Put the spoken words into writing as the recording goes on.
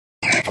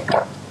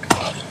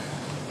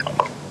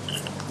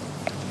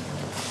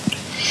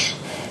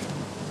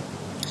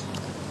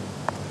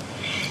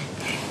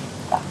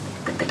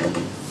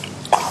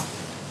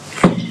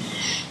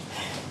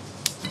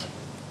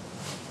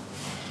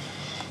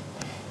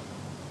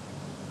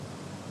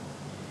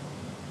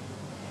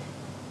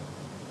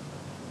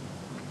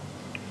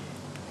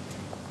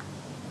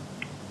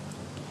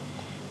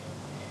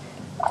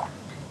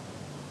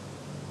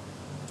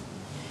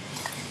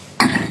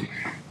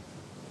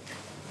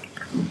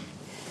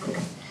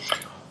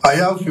I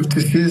have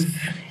 56.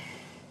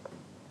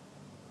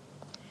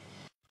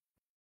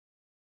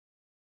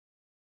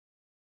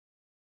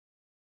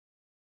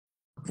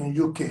 In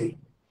UK,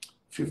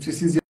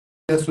 56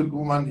 years old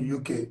woman in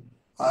UK.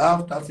 I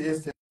have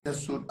 38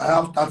 years old. I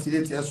have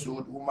 38 years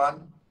old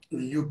woman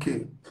in UK.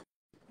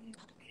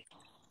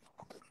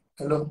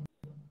 Hello.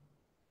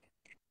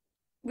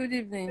 Good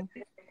evening.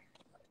 Good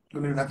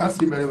evening. I can't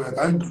see very well.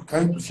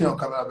 Can you see on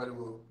camera very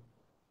well?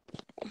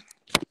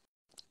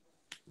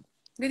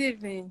 Good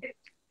evening.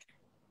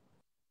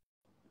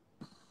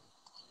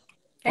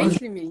 Can you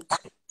see me?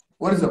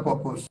 What is the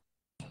purpose?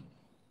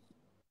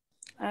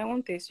 I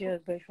want a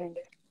serious boyfriend.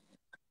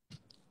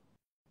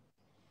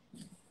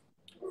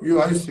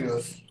 Are you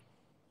serious?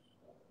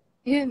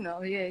 You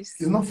know, yes.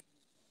 It's not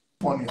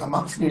funny. I'm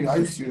asking you, are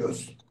you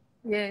serious?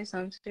 Yes,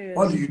 I'm serious.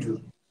 What do you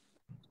do?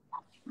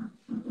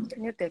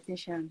 New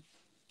technician.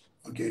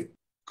 Okay.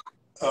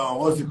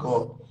 What's it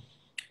called?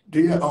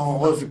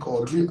 What's it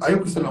called? Are you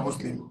Christian or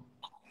Muslim?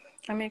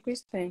 I'm a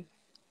Christian.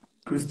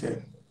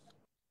 Christian.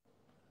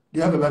 Do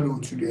you have a Bible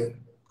with you there?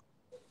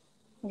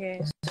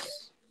 Yes.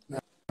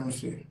 Let me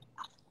see.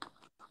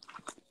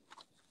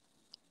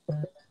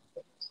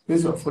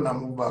 Place your phone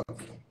and move back.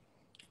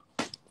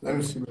 Let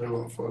me see very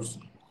well first.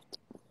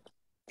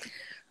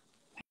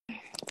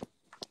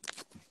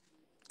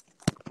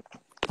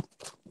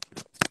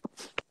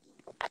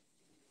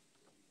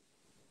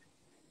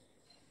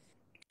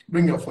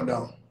 Bring your phone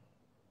down.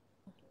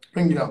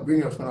 Bring it up.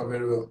 Bring your phone up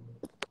very well.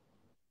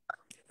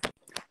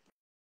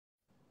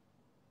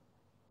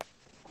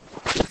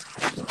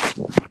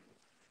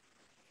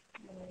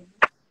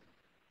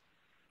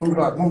 Move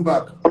back. Move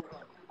back.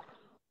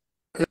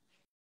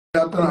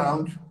 Yeah, turn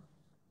around.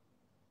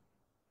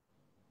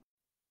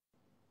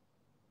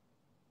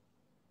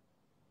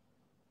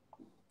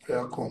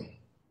 Yeah, come.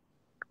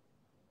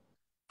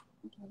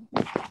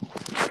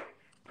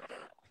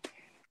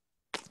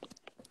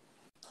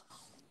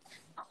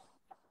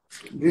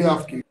 Do you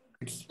have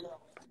kids?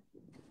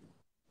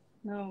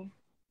 No.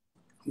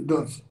 You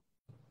don't?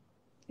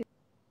 You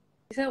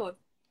said what?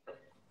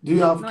 Do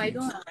you have No, kids? I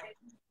don't have.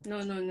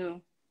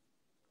 No.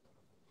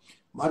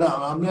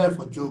 Madam, I'm here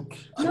for joke.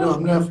 No.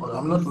 I'm here for.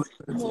 I'm not doing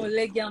No, anything.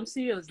 Lege, I'm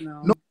serious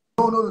now. No.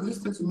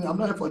 Listen to me. I'm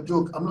not here for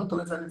joke. I'm not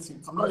doing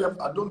anything. I'm not here.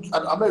 I don't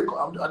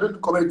do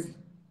comedy.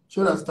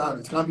 You understand?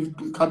 It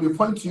can be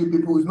funny to you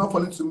people. It's not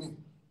funny to me.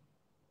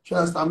 You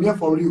understand? I'm here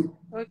for you.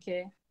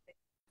 Okay.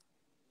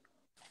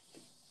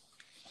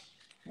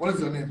 What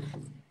is your name?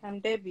 I'm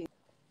Debbie.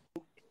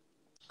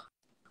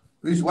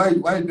 Why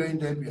are you doing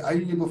Debbie? Are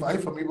you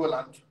from Igbo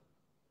land?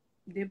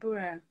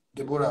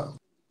 Deborah.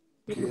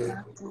 Okay.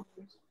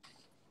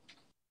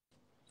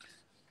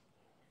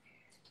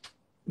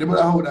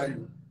 Deborah, how old are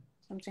you?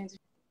 I'm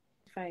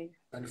 25.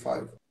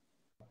 25.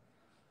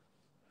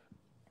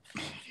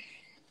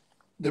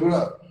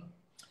 Deborah,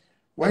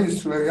 when you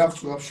swear, you have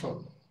two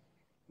options.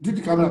 Do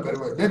the camera very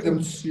well. Let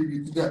them see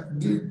you. Let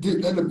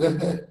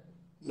them.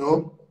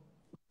 No?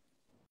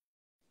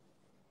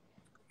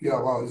 Yeah,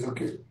 wow, it's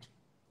okay.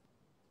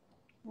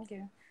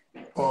 Okay.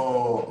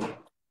 Oh,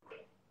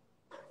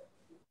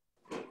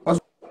 what's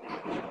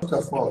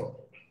the fault?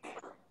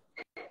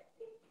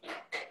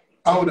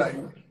 How old are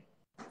you?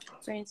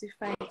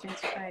 25.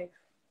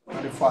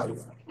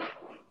 25.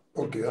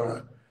 Okay, all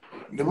right.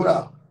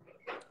 Deborah,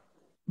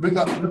 bring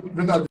out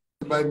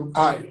the Bible.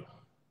 I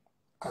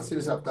say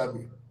this after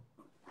me.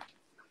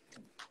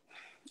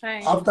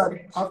 Hi.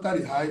 After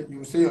the I,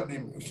 you say your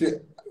name. You say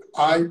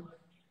I.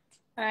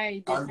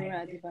 Hi,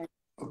 Deborah.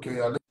 Okay,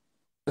 yeah,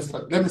 let's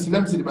start. Let me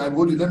see the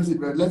Bible. Let me see the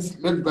Bible. Let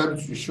the Bible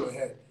to show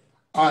here.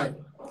 I.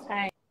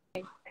 Hi,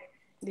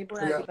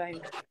 Deborah. Yeah. The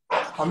Bible.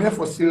 I'm here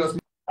for serious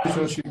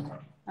relationship.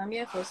 I'm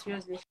here for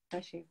serious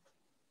relationship.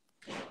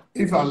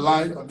 If I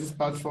lie on this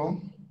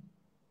platform,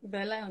 If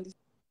I lie on this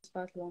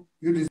platform,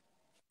 use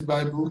this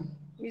Bible.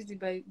 use this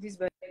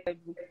Bible.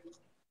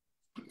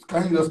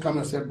 Can you just calm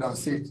yourself down?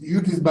 Say it.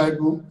 Use this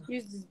Bible.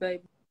 Use this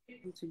Bible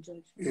to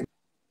judge.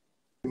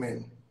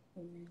 Amen.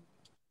 Amen.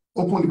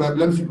 Open the Bible.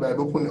 Let me see the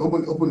Bible. Open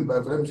the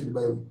Bible. Let me see the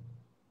Bible.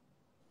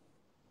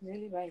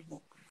 Really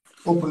Bible.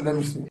 Open. Let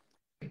me see.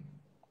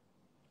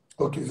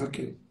 Okay, it's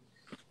okay.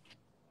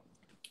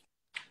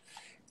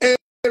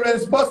 A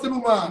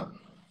responsible man.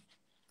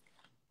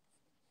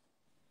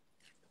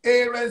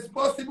 A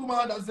responsible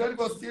man that's ready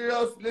for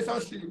serious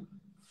relationship.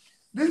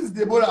 This is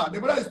Deborah.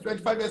 Deborah is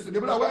 25 years old.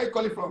 Deborah, where are you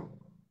calling from?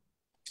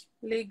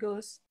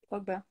 Lagos,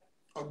 Ogba.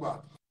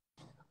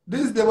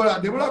 This is Deborah.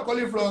 Deborah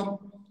calling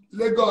from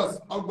Lagos,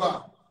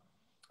 Ogba.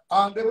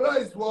 And Deborah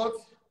is what?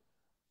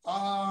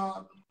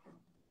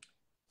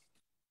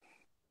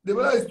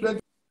 Deborah is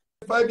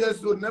 25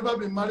 years old, never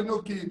been married, no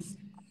kids.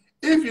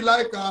 If you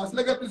like her,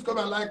 Lege, please come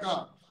and like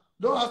her.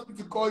 Don't ask me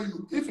to call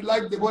you. If you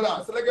like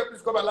Deborah, Lege,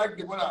 please come and like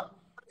Deborah.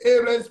 A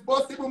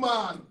responsible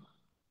man.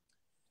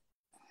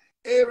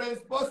 A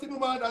responsible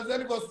man that's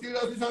ready for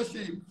serious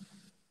relationship.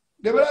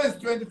 Deborah is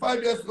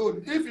 25 years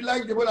old. If you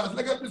like Deborah,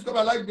 Lege, please come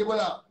and like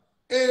Deborah.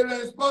 A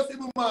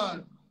responsible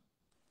man.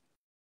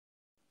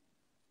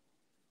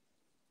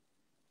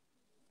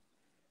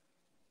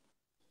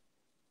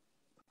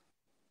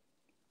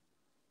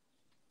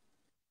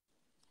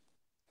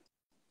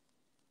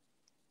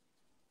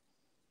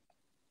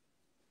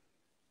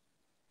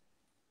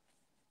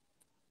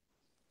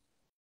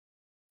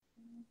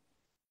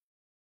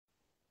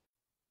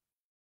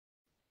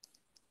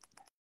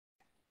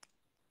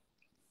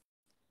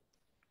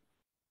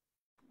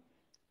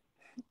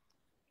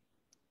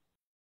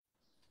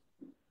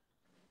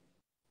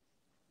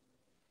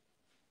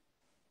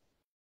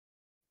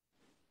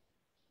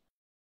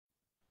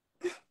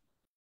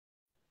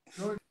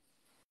 No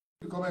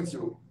comments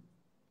you.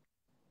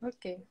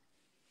 Okay.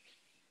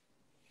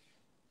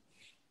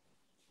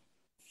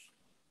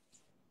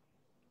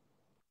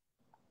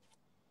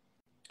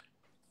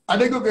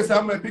 Adegoke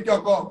Samuel, pick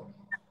your call.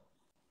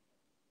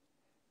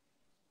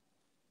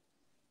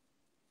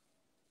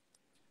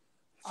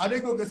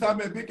 Adegoke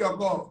Samuel, pick your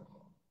call.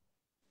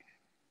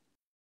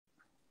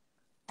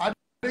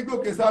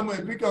 Adegoke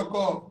Samuel, pick your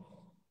call.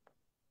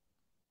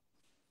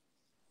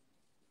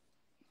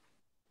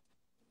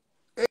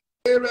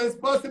 A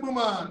responsible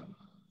man.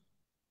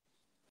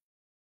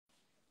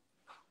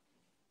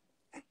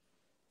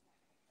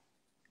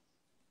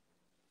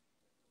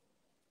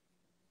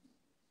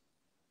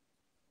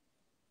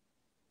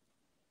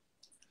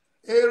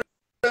 A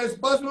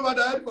responsible man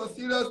that for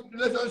serious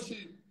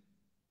relationship.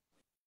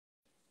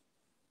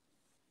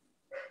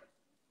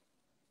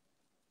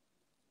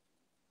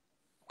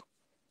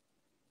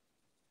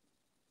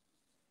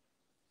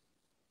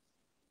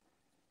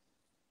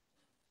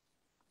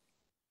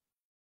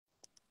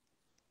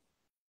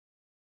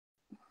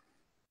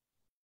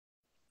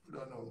 I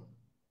don't know.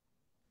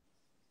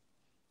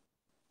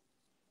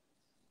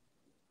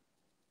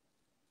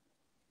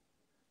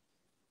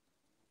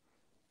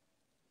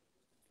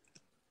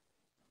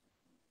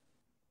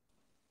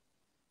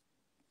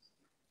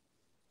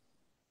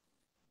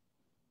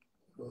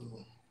 I don't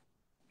know.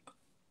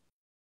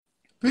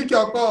 Pick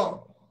your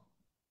call.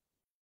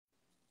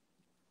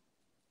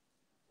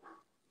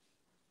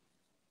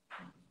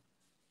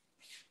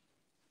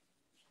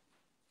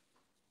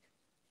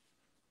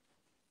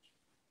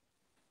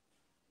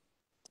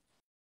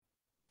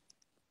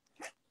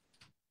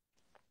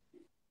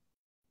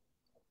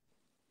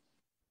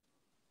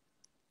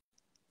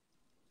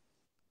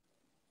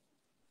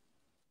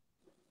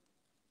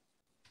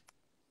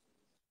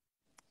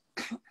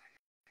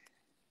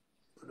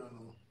 I don't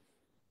know.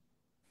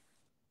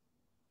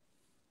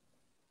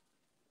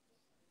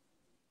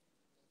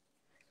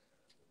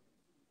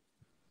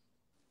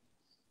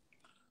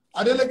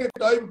 Adeleke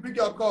Toyin, pick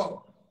your call.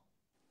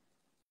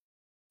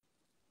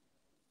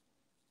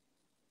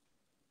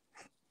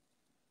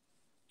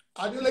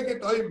 Adeleke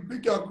Toyin,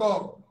 pick your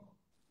call.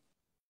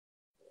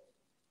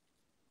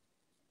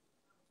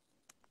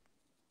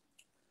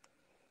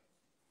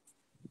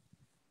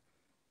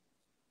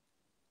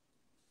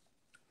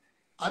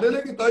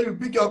 Adeleke Toyin,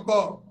 pick your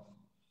call.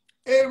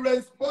 A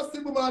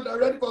responsible man that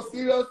ready for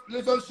serious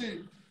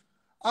relationship.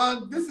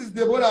 And this is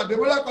Deborah.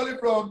 Deborah calling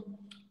from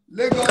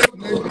Lagos,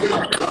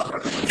 Nigeria.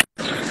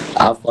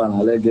 Alpha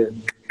na Lege.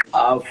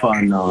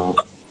 Alpha na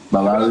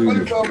Baba Deborah calling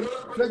Willie. from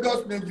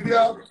Lagos,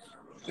 Nigeria.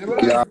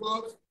 Deborah Yeah. is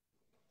what?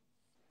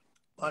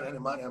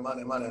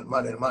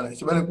 Man.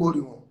 She better call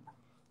you.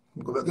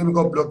 Go give me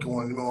go block you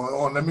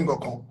on let me go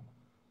come.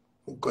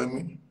 Okay,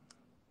 me.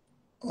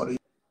 Or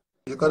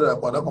you got to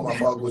put up on my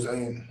phone go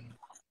saying.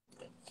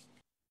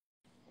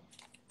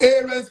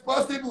 A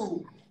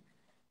responsible.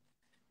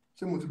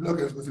 She must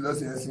block us because she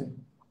lost her.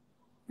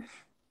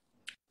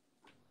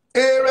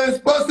 A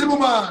responsible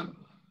man.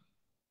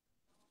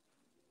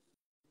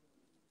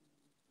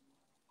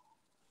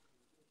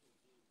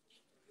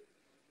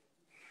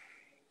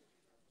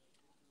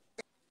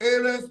 A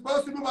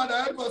responsible man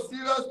that had for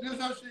serious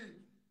relationship.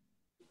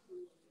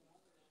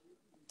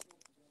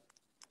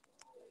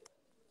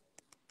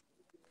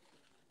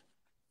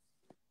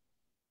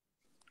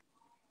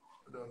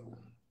 I don't know.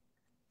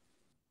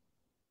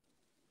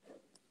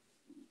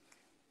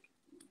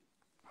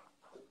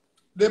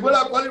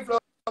 Deborah calling from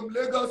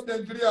Lagos,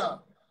 Nigeria.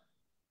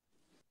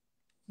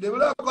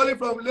 Deborah calling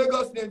from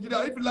Lagos, Nigeria.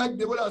 If you like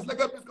Deborah,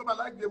 Lege, please come and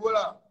like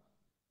Deborah.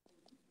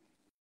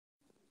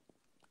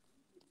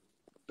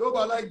 Tó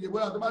bá like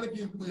Deborah, tó bá ní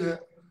kí n pè ẹ́,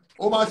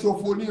 ó máa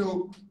ṣòfò ní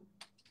o.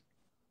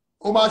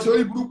 Ó máa ṣe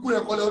orí burúkú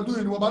yẹn kọ́lé ọdún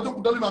yìí ni wọ́n bá tó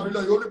kú tọ́lé màmí lọ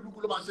yìí, orí burúkú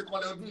ló máa ṣe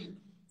kọ́lé ọdún yìí.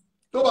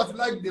 Tó bá ti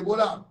like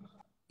Deborah,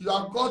 you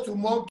are called to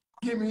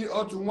monkey me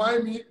or to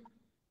whine me.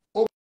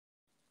 Ó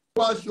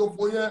máa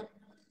ṣòfò yẹn,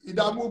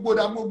 ìdààmú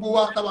gbogbo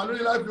wa, tàbá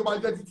lórí láìpẹ́ ó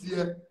máa jẹ́ títì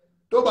yẹn.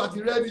 Tó bá ti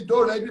ready,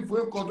 tó ready fún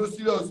nǹkan tó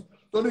serious.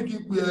 tó ní kí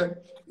n pè ẹ́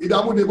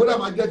ìdààmú Deborah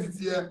máa jẹ́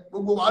titi ẹ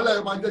gbogbo wàhálà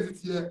ẹ máa jẹ́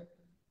titi ẹ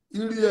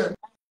ìrì ẹ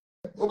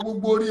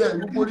gbogbo orí ẹ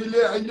gbogbo orí ilé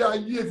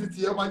ayé titi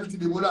ẹ máa jẹ́ ti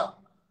Deborah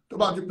tó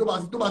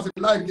bá ṣe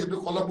láìkẹ́ tó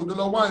kọlọ́pù tó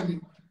lọ wáìnì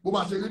bó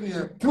máa ṣe rí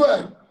nìyẹn tú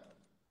ẹ̀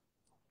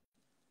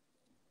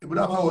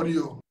Deborah máa wọrí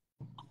o.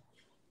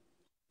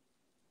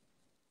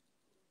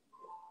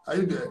 Are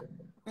you there?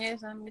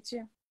 Yes, I'm with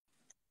you.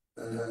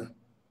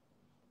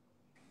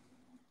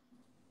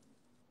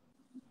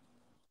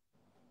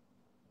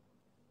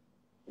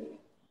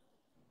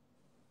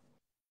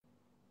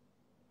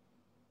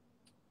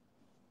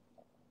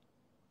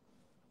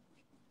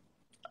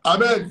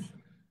 Ahmed,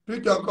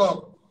 pick your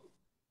call.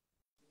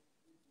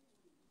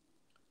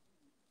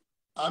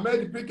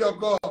 Ahmed, pick your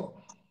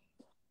call.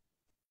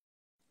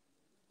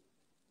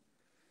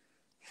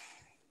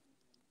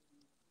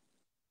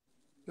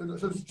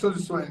 Show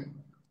this one.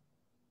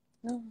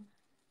 No.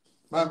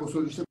 My go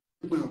so the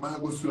my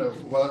go swell.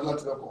 Well, not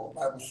the call.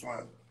 My go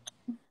swell.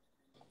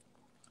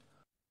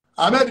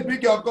 Ahmed,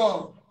 pick your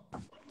call.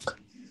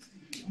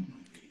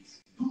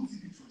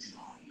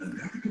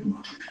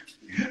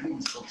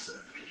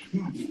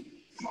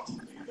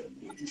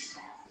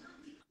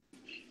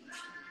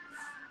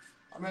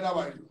 Ahmed, how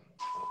are you?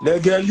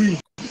 Legally.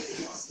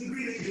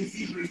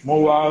 Mo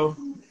wà o.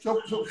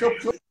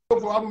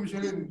 Ṣọ́pọ̀ wà mú mi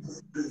ṣeré ni.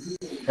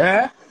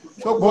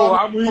 Mo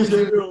wà mú yín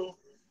ṣeré o.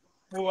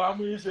 Mo wà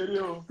mú yín ṣeré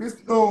o.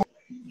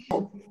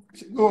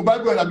 No,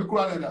 Bible ẹ̀dà bí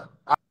kúrò ẹ̀dà.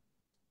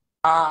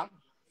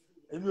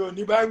 Èmi ò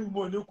ní Bible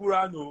mo ní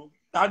Kúránì o.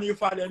 Ta ní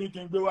Ifá lẹni kí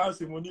n gbé wá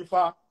sí mo ní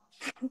Ifá.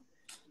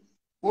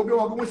 Ó bí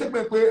wọn kí mo ṣe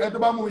pé ẹ tó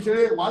bá mú mi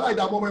ṣeré wàhálà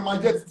ìdààmú ọmọ ẹ máa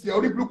jẹ́ títí ẹ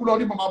orí burúkú lọ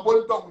ní màmá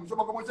bọ́lítọ̀ ọ̀hún ṣé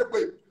mo ṣe pé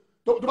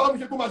tó bá mú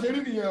ṣe kó máa ṣe rí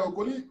nìyẹn o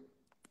kò ní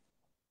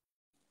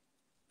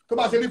tó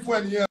máa ṣe rí fún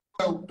ẹ nìyẹn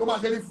o tó máa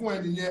ṣe rí fún ẹ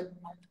nìyẹn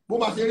bó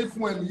máa ṣe rí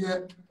fún ẹ nìyẹn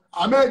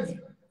Ahmed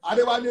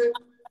Adéwálé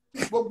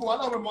gbogbo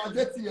wàhálà ọmọ ẹ máa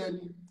jẹ́ ti ẹ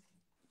ni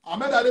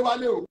Ahmed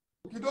Adéwálé o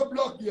kí tó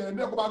blọọkì ẹ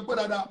ní ẹ kó máa gbọ́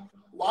dáadáa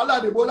wàhálà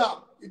Deborah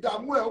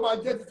ìdààmú ẹ ó máa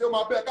jẹ́ títí ó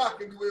máa bẹ́ẹ̀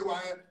káàkiri ìwé wa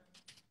ẹ.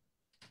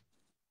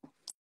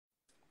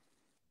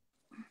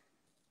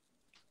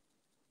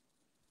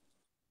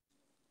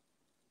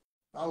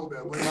 Báwo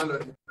bẹ̀rẹ̀ wọ́n máa lọ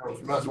ní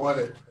ọ̀sùn máa sọ wọ́n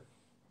lẹ̀.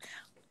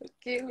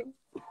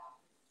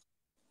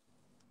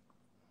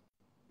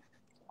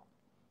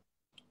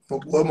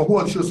 Ọmọ kó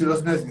wọ́n ti ṣe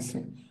seriousness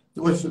nísìn tí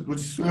wọ́n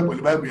ti sún ẹ̀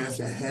pẹ̀lú báyìí yẹn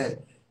sẹ̀ ẹ̀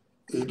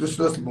èyí tó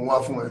serious mú wá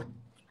fún ẹ.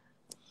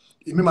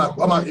 Èmi máa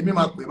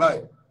pè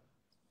báyìí.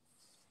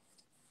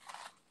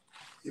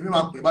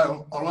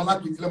 Ọ̀rọ̀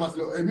alákìtì lẹ́ẹ̀ máa ṣe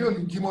lọ. Èmi ò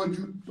ní jí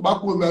mọ́jú tó bá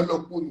kú omi ẹ lọ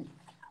kú ni.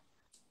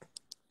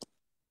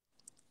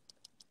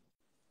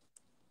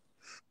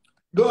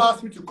 Don't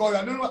ask me to call you.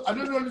 I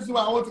don't know the reason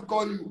why I want to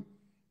call you.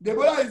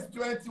 Deborah is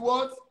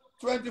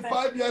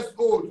 25 years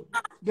old.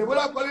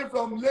 Deborah calling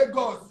from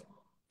Lagos.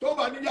 Tó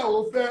bá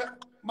níyàwó fẹ́,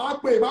 máa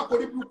pè má kò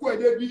ní burúkú ẹ̀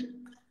débi.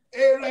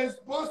 A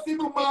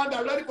responsible man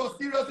that ready for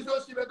serious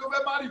relationship tó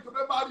fẹ́ marry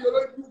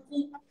olórí burúkú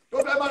tó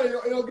fẹ́ marry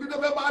èèyàn gidi tó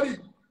fẹ́ marry.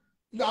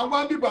 Làwọn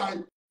á bíbà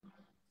yìí.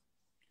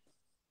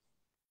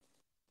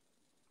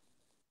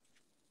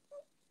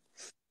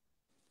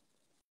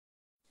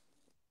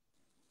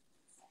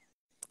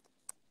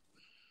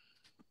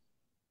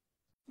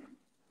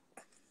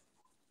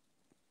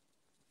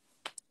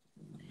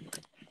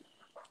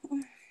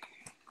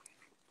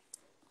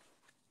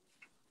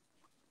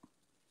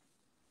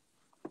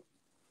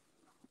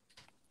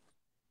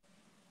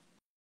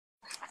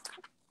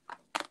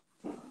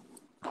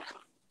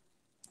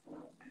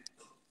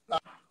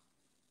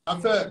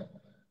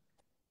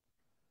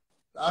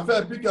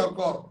 Affair, pick your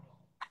call.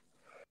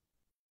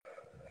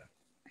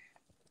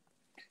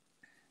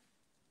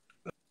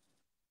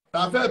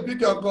 Affair,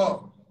 pick your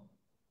call.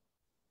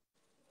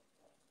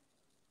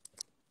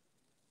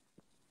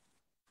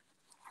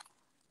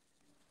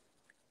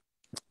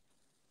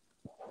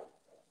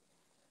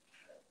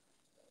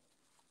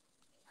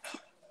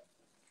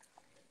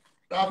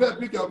 Affair,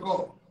 pick your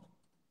call.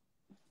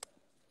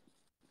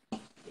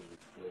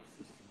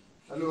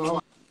 Hello,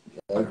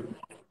 how are you?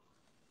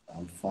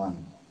 I'm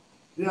fine.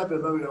 Do you have a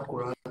Bible and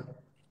Quran?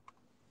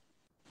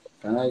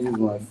 Can I use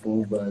my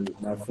phone Bible?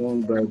 My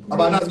phone Bible.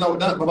 Baba, that's not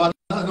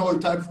what you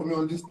type for me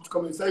on this.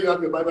 Come and say you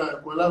have a Bible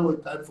and Quran. That's what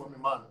you type for me,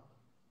 man.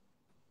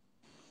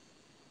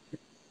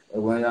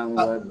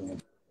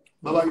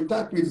 Baba, you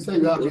type it. Say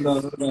you have it.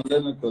 Hold on.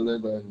 Let me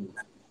collect Bible.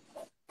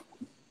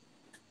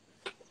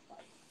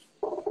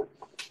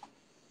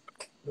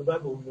 The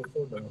Bible on your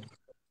phone now.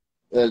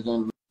 Yeah,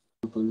 don't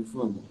look on the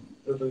phone.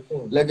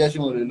 Lẹ́gẹ̀ẹ́sì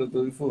mo lè lo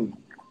torí fóònù.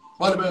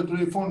 Wọ́n lè bẹ̀rẹ̀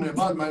torí fóònù ẹ̀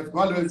wọ́n lè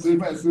bẹ̀rẹ̀ torí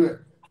fẹ́ ìṣú ẹ̀.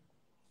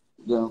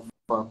 Jẹun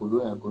fa kòló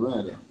yẹn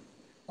rẹ̀.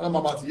 Wọ́n lè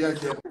máa bàtì yá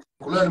ẹ̀jẹ̀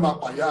kòló yẹn máa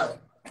pàyà ẹ̀.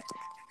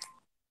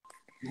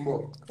 Ń bọ̀.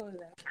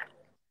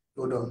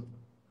 Tó dán.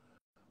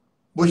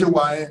 Bó ṣe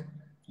wà ẹ́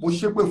mo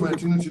ṣe pé fún ẹ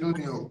tinútinú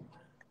ni o.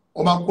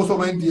 O máa kó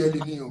sọ́mọ́ ẹ̀ndì ẹ̀ lé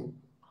ní o.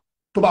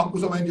 Tó bá kó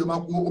sọ́mọ́ ẹ̀ndì o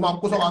máa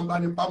kó sọ́mọ́ àgbà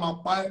nípa máa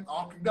pa ẹ́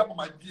àwọn kìdíàpọ̀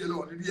máa di ẹ lọ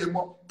nílé ẹ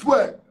mọ́. Tú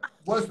ẹ̀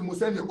voice mo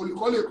sẹ́ni ẹ̀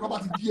kọ́ lè kọ́ bá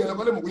ti di ẹ lọ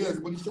kọ́ lè mọ̀ bóyá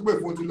ẹ̀sìn mo ti ṣe pé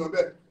fún ọ ti lọ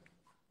bẹ́ẹ̀.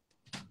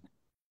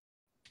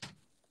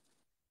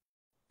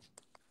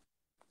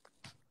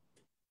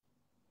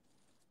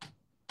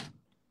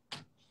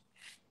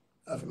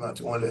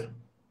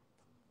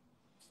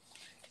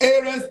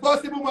 A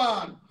responsible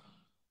man.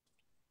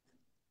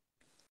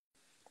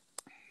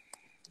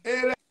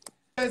 A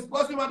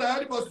responsible man that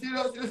ready for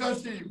serious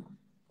relationship.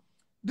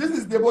 This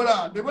is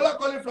Deborah. Deborah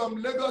calling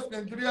from Lagos,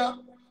 Nigeria.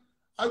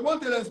 I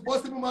want a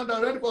responsible man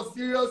that ready for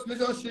serious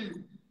relationship.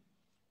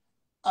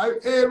 A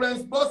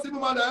responsible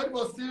man that ready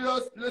for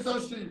serious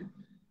relationship.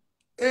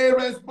 A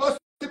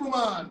responsible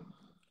man.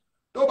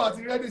 Tó bá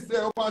ti ready say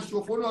ó máa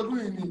ṣòfò ní ọdún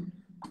yìí ni.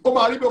 Ó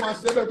máa rí bí ó máa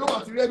ṣe bẹ́ẹ̀. Tó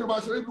bá ti ready ó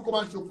máa ṣe ibi kó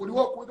máa ṣòfò ní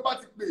wọ́n kún tó bá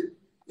ti pè.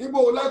 Nígbà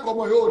wo láìkọ̀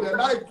ọmọ yóò dẹ̀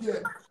láìkí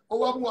ẹ̀. Ó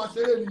wá mú wa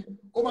ṣeré ni.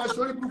 Ó máa ṣe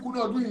orí burúkú ní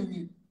ọdún yìí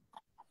ni.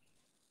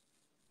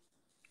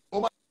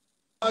 Ó máa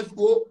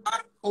ṣò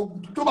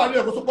tó bá ní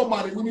ẹ̀kọ́ sọ́pọ̀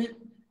màrí ní.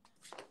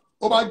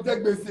 Ó máa jẹ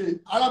gbèsè.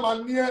 Ara máa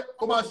ní ẹ́.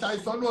 Ó máa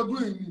ṣàìsàn ní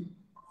ọdún yìí ni.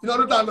 Ní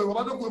ọdún tá a lọ ìwọ̀n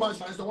bá tó kù ó máa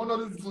ṣàìsàn wọn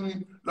lọ́dún tuntun ni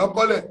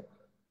lọ́kọ́lẹ̀.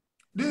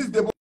 This is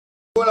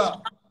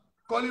Deborah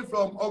calling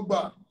from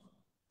Ogba.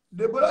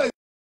 Deborah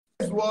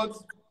is what?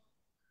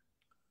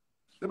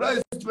 Deborah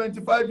is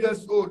 25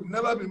 years old,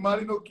 never been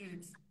married, no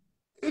kids.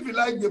 If you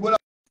like Deborah,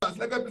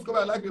 please come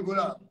and like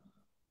Deborah.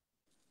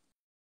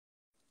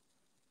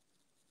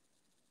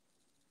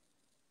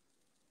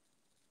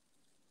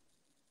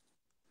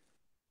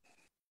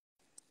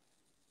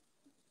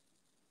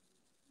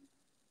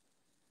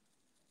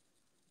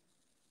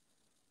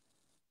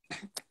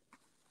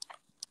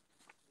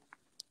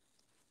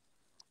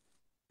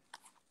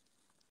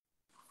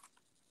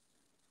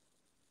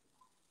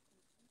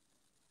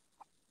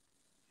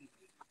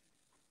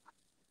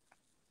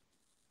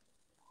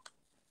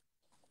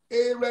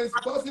 A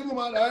responsible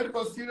man that ready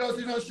for serious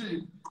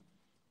relationship.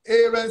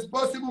 A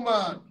responsible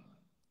man.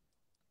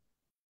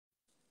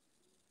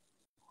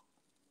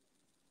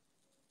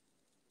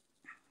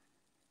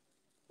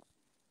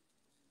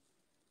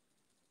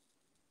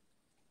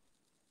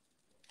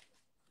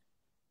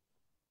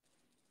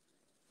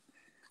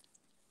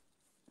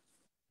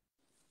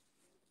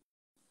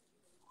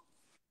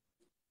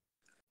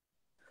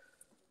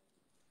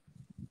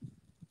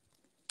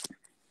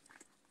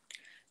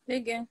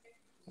 Lege.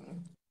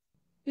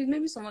 Please,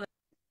 maybe some other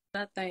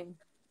that time.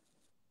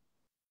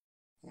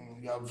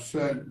 You have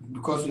swear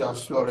because you have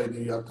swear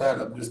already. You are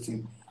tired of this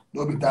thing.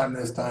 Don't be tired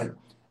next time.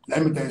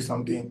 Let me tell you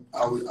something.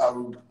 I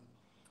will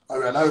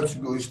allow you to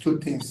go. It's two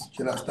things.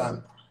 You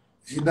understand?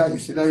 You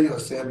see that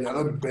yourself. You are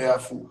not be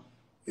prayerful.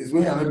 It's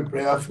when you are not be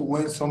prayerful.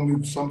 When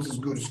something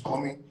good is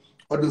coming,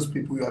 all those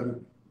people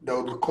that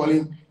will be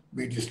calling,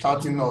 be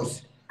distracting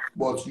us.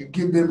 But you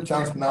give them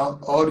chance now.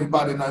 All the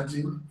bad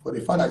energy for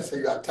the fact that you say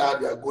you are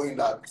tired. You are going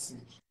that.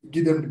 You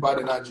give them the bad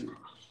energy.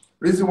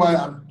 Reason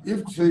why if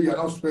you say you are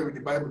not swearing with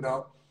the Bible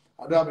now,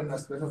 I don't have any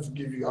explanation to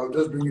give you. I'll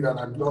just bring it and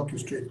I block you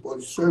straight. But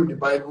you swear with the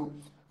Bible,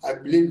 I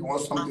believe you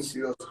want something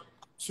serious.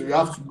 So you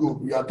have to go.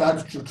 You are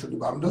tired to truth.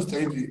 But I'm just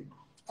telling you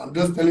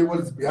what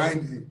is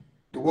behind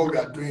the work we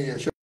are doing here.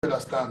 Sure, you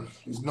understand.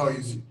 It's not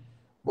easy.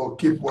 But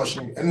keep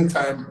watching.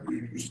 Anytime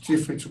you still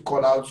free to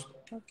call out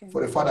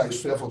for the fact that you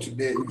swear for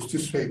today, you still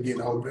swear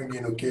again, I will bring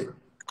in, okay?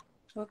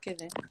 Okay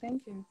then.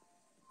 Thank you.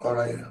 All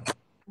right.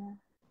 Yeah.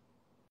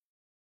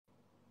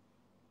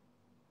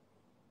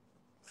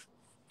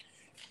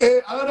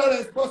 Another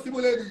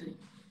responsible lady.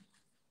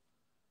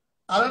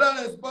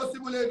 Another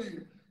responsible lady.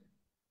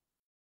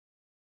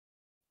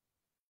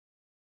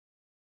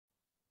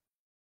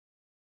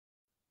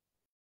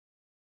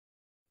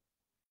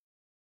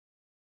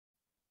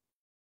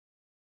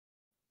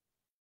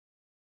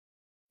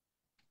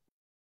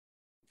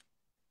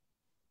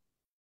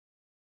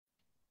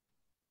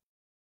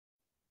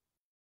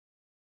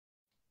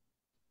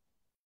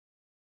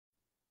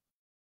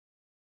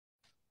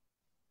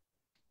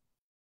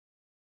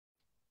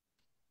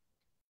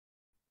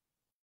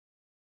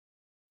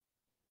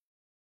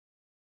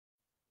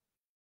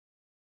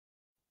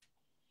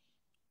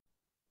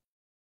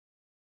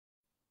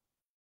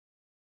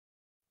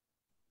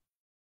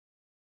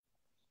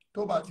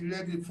 Talk about you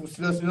ready for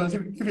serious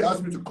relationship. If you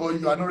ask me to call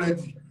you, you are not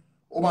ready.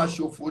 Oh my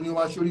show phone, oh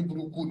my show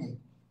burúkú.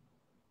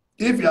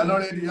 If you are not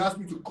ready, you ask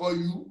me to call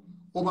you,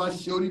 oh my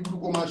show burúkú,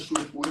 oh my show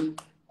phone.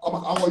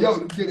 Àwọn ọ̀yá ò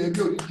ní jèrè ẹbí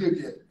ò ní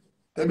jèrè ẹ̀.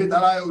 Tẹ̀bí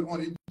tara ẹ̀ ò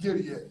ní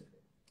jèrè ẹ̀.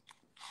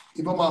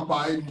 Ìbọn máa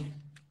pa ẹ̀ ni.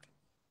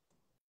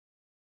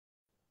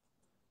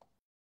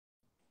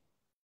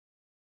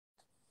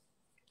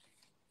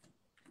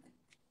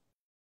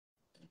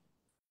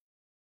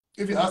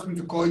 If you ask me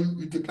to call you,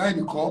 you decline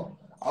the call,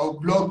 I'll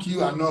block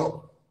you and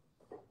all.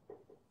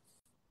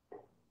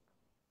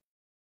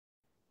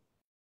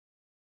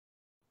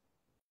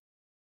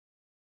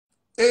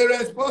 A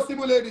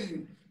responsible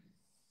lady.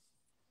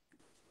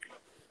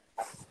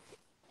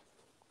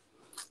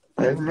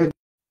 Okay.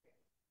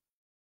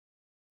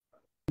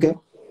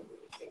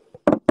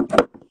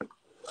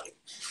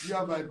 You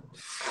have Bible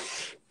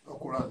or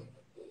Quran?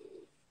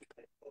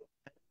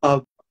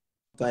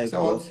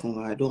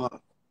 Bible.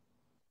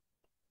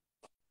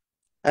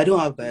 I don't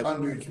have Bible.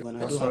 Can't do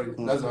it. Sorry,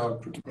 that's our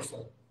pretty person.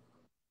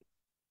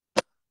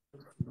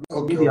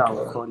 Okay, Maybe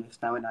I'll call next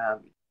time when I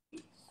have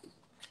it.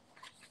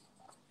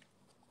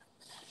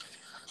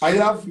 I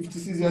have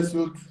 56 years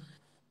old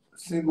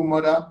single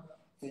mother,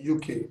 in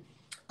UK.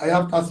 I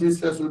have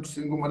 36 years old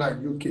single mother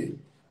in UK.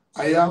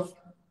 I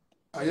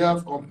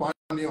have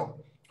companion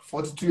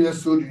 42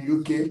 years old in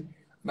UK,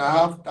 and I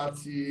have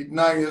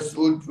 39 years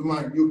old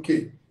woman in UK.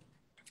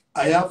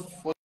 I have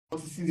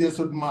 46 years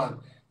old man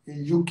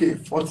in UK,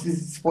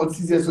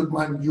 46 years old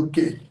man in UK.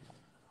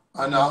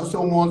 And I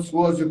also want,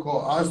 what's it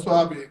called? I also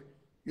have a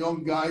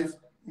young guys,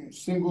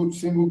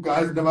 single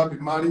guys, never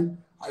been married.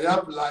 I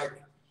have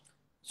like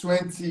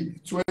 20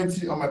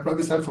 on my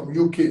private side from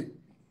UK.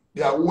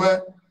 They are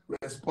well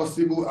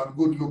responsible and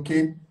good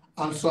looking.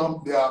 And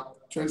some, they are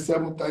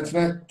 27,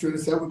 29,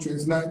 27,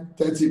 29,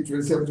 30,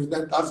 27,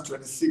 29, 30,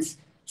 26,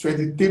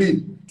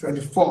 23,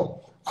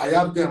 24. I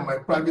have them in my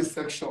private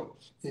section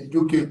in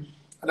UK.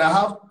 And I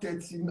have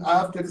 37,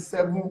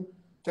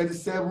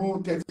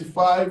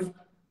 35,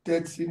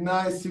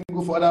 39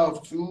 single father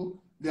of two.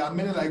 There are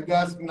many like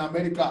that in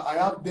America. I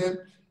have them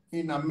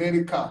in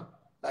America,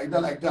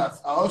 like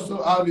that. I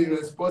also have a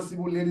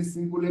responsible lady,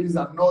 single ladies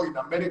I know in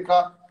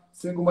America,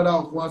 single mother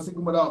of one,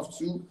 single mother of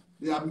two.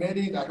 They are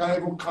many, I can't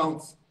even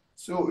count.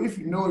 So if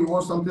you know you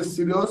want something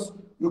serious,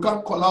 you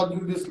can call out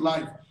during this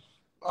life.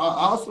 I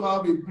also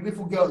have a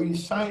beautiful girl in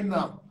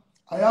China.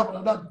 I have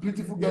another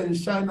beautiful girl in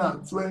China,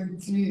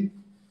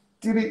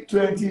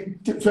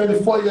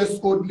 24 years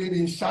old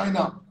lady in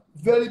China.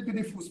 Very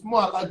beautiful,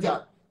 small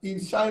alaja in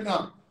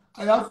China.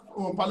 I have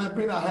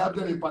Palempina, I have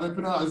them in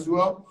Palempina as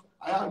well.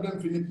 I have them in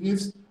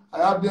Philippines. I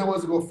have them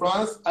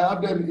France. I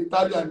have them in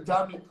Italy and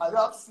Germany. I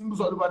have singles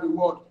all over the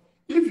world.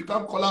 If you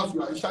can't call out,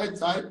 you are a shy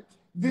type.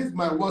 This is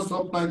my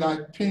WhatsApp line that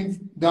I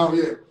pinned down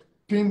here.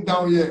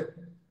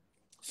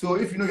 So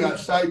if you know you're a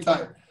shy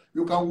type,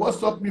 you can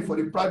WhatsApp me for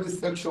the private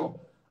section.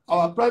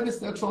 Our private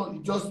section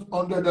is just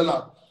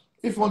 $100.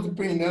 If you want to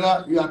pay in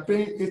Naira, you are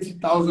paying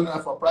 80,000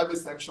 for private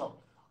section.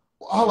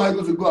 How are you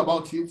going to go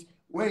about it?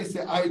 When you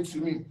say hi to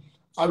me,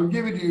 I will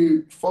give you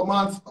the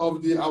format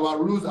of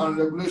our rules and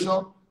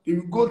regulation.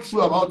 You will go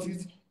through about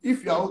it.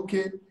 If you are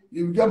okay,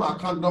 you will get my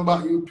account number.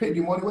 You will pay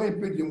the money. When you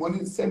pay the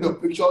money, send your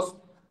pictures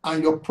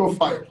and your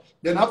profile.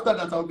 Then after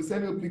that, I'll be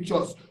sending you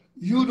pictures.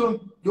 You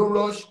don't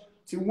rush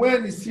till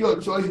when you see your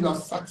choice, you are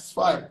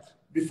satisfied.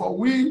 Before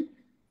we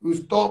will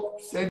stop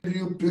sending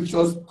you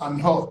pictures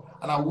and all.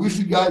 And I wish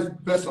you guys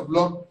best of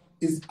luck.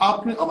 It's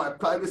happening on my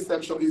private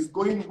section. It's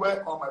going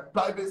well on my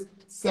private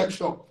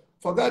section.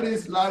 Forget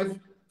this life.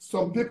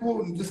 Some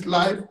people in this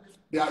life,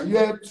 they are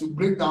here to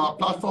bring our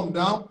platform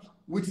down,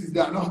 which is they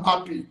are not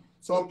happy.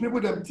 Some people,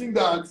 they think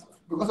that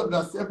because of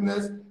their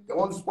selfness, they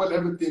want to spoil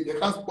everything. They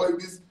can't spoil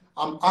this.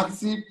 I'm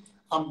active.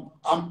 I'm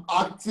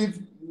active,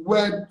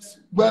 well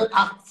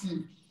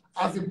active.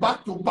 As a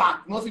back to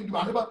back. Nothing to do.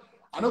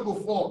 I don't go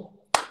fall.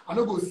 I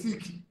don't go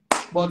sick.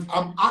 But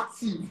I'm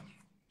active.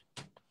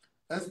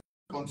 Let's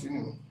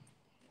continue.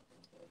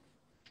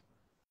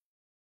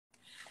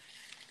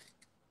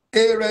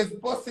 A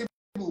responsible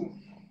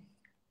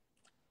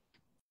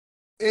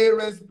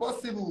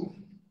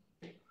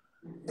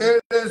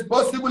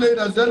lady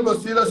that's done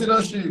with serious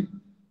leadership.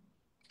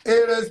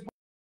 A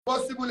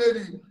responsible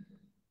lady.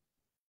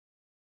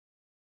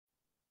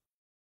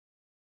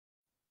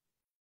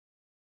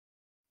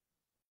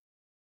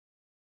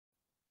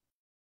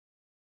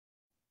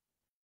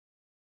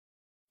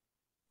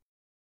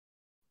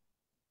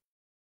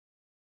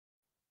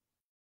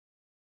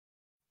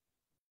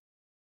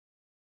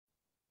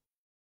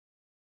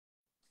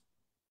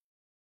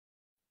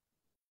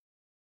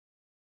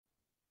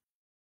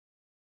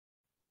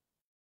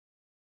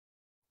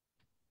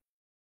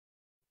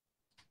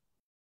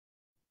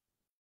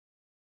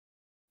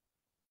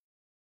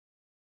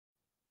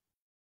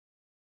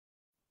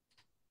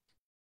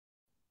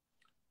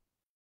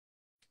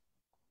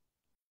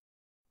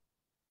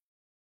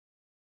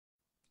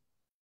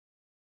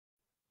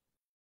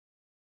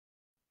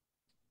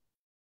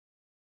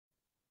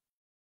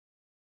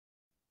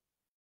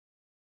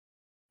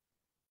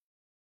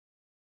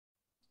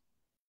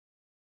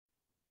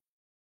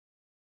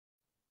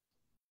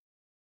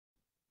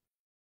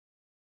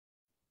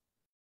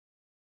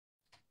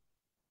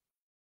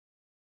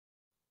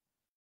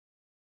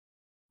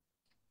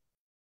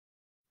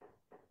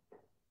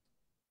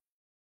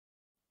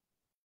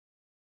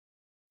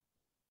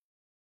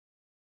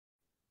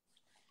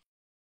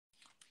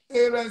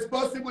 A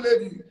responsible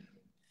lady.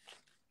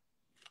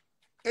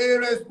 A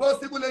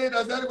responsible lady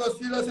that's done with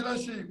serious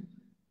leadership.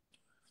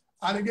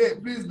 And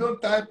again, please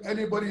don't type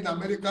anybody in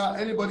America,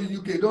 anybody in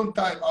UK. Don't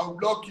type. I will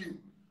block you.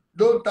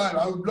 Don't type.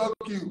 I will block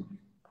you.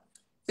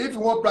 If you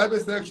want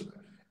private section.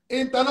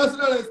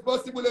 International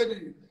responsible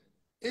lady.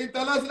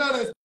 International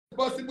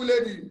responsible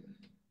lady.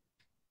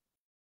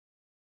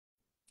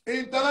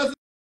 International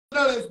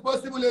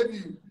responsible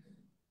lady.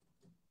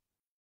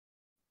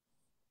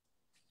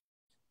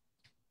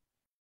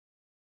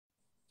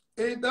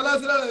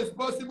 International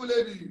responsible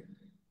lady.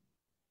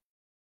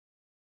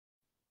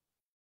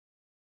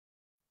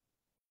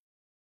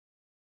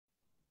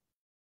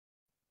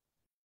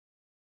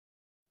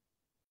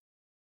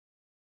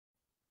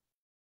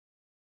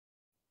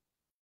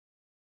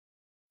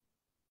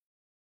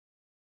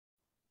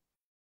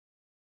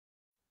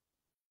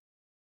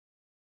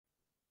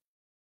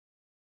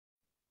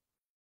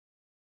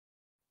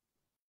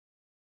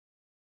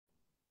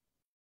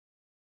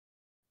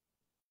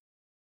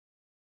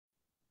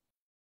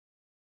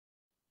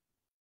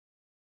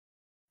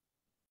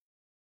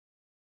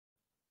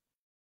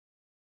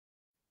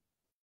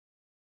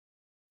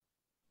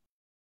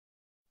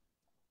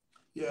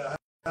 Yeah,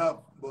 I have,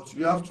 but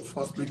you have to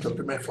first make your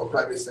payment for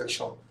private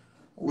section,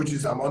 which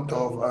is amount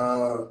of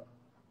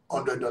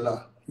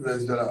 $100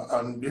 US dollar.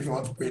 And if you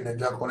want to pay in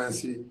Nigerian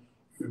currency,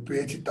 you pay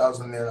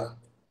 80,000 naira.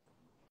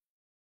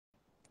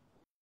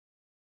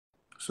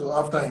 So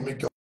after you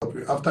make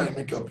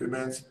your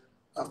payments,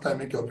 I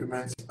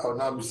will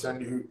now be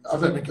sending you.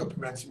 After you make your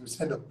payments, you will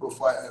send a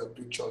profile and your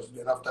pictures.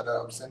 Then after that,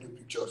 I will send you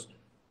pictures.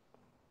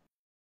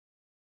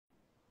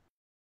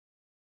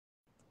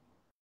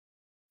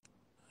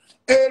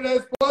 A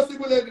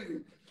responsible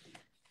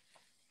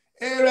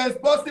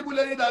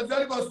lady that's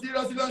very for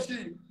serious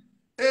relationship.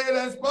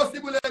 A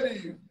responsible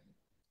lady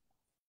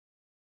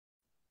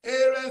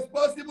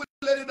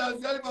that's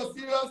very for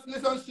serious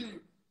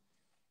relationship.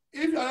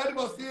 If you are ready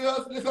for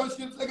serious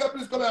relationships,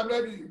 please come. I'm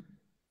ready.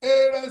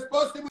 A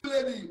responsible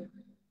lady.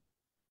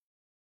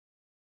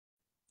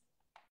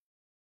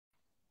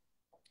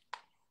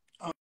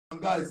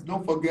 And guys,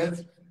 don't forget,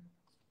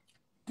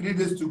 3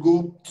 days to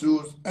go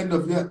to end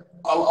of year.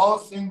 Our all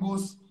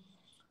singles,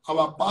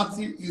 our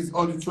party is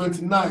on the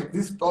 29th,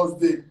 this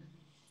Thursday.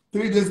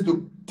 3 days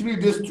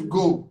to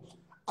go.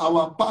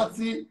 Our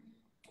party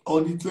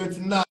on the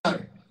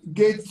 29th,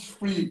 gates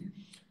free.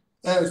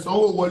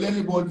 So will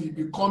anybody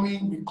be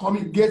coming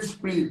gates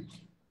free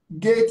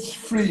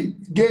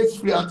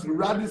at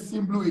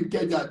Radisson Blue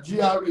Ikeja,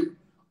 GRA.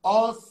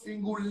 All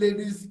single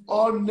ladies,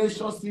 all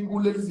nation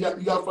single ladies,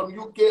 you are from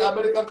UK,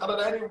 America,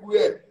 Canada,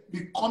 anywhere,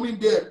 be coming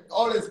there.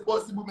 All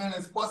responsible men,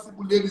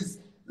 responsible ladies.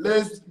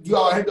 Let's do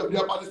our head of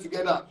year parties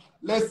together.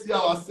 Let's see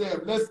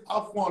ourselves. Let's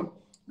have fun.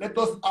 Let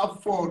us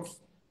have fun.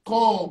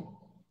 Come.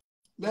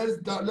 Let's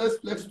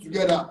flex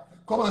together.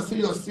 Come and see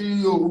your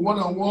CEO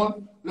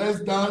one-on-one. Let's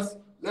dance.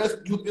 Let's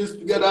do this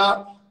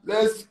together.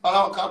 Let's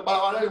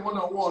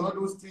one-on-one, all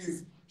those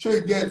things. Sure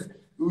you get.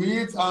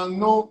 We eat and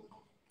know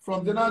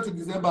from January to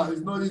December,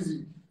 it's not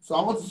easy. So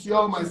I want to see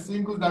all my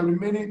singles that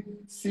remaining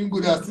single,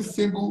 they are still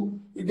single.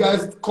 You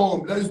guys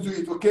come, let's do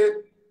it, okay?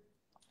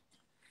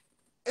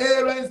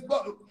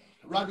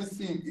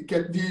 Radisson.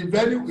 The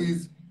venue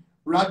is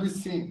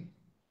Radisson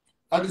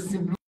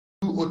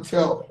Blue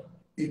Hotel,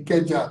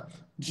 Ikeja,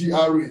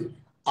 GRA,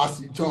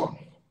 Asiton.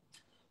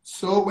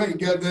 So when you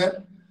get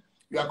there,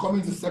 you are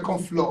coming to second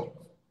floor,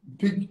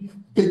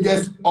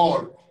 biggest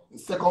hall.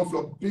 Second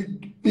floor,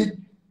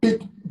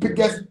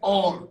 biggest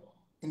hall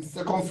in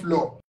second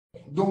floor.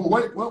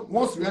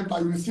 Once you enter,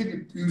 you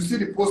see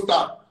the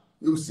poster.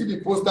 You see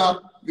the poster.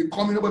 You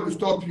come, nobody will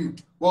stop you.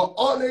 But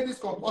all ladies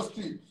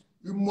compulsory.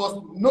 You must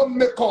no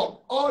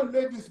makeup. All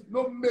ladies,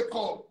 no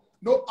makeup,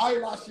 no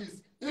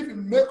eyelashes. If you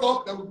make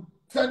up, they will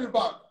send you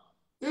back.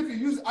 If you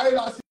use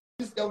eyelashes,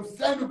 they will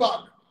send you back.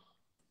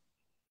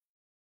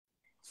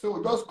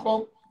 So just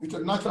come with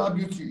your natural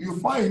beauty. You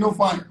fine, you know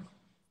fine.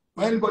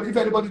 If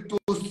anybody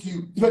toasts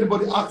you, if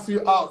anybody asks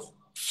you out,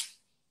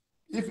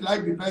 if you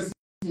like the person,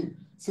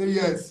 say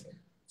yes.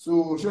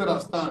 So you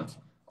understand.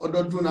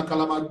 Ọdọọdún na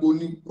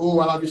kalamagboni, ó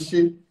wà láfi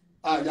ṣe,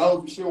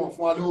 àyàwó fi ṣe wọn fún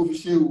wa lówó fi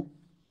ṣe o.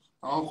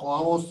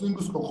 Àwọn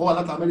singles kọ̀ọ̀kan wà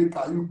láti America,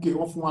 UK,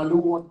 wọ́n fún wa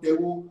lówó, wọ́n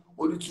tẹ̀wó,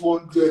 oní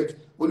 200,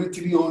 oní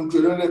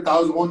 300,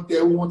 100,000, wọ́n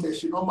tẹ̀wó, wọ́n tẹ̀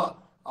ṣe normal.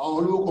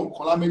 Àwọn olówó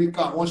kọ̀ọ̀kan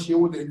l'America, wọ́n ṣe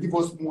owó, they give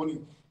us money.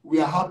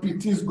 We are happy,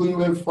 things going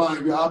well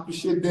fine. We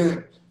appreciate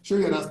them. Sure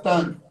you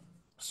understand.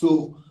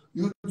 So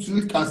you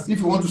can see if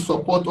you want to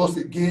support us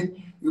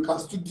again, you can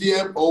still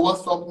DM or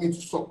WhatsApp me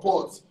to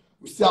support.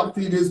 We still have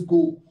 3 days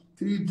go,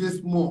 3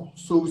 days more.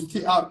 So we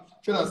still have,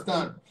 you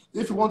understand?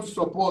 If you want to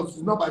support,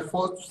 it's not by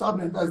force. To serve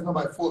Nigeria is not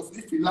by force.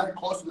 If you like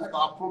us, you like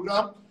our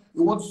program,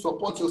 you want to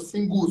support your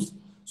singles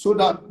so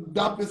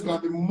that place can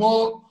be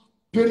more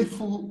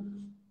beautiful.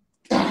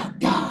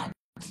 God.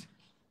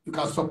 You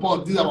can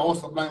support. These are our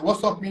WhatsApp line.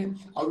 WhatsApp me.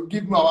 I will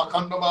give you our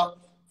account number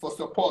for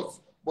support.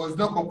 But it's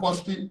not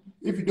compulsory.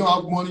 If you don't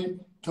have money,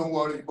 don't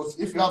worry. But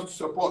if you have to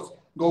support,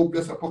 God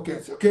bless your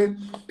pockets. Okay?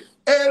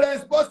 A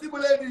responsible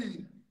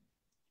lady.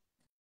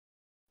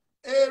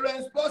 A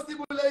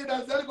responsible lady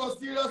that's ready for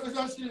serious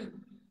relationship.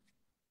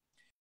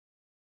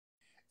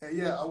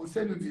 Yeah, I will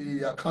send you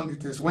the account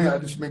details. When you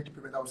just make the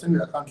payment, I will send you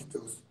the account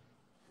details.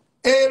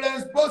 A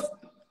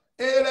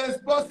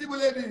responsible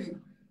lady.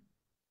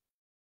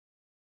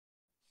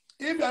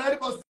 If you are ready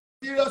for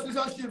serious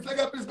relationship,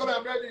 second, please come.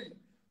 I'm ready.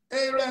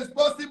 A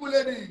responsible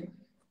lady.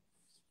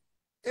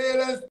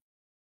 A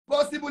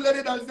responsible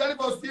lady that's ready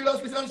for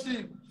serious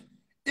relationship.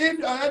 If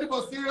you are ready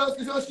for serious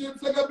relationship,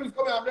 second, please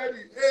come. I'm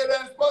ready. A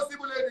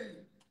responsible lady.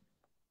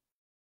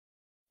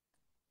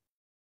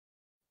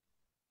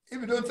 If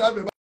you don't have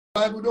a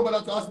Bible, don't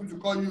bother to ask me to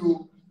call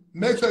you.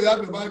 Make sure you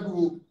have a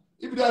Bible.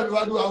 If you don't have a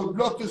Bible, I will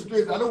block you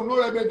straight. I don't know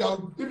remedy.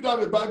 If you don't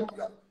have a Bible,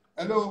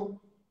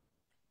 hello.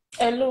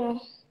 Hello.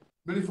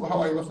 Beautiful.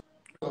 How are you?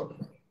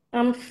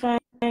 I'm fine.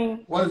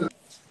 What is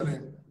your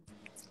name?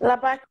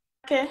 Labake.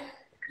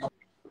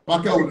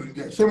 Labake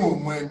Olunde. Ṣé mo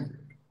mọ ẹni?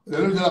 Ìlẹ̀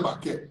ló jẹ́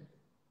Labake.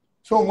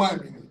 Ṣé o mọ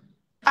ẹ̀mí ni?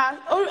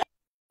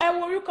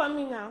 Will you come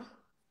in now?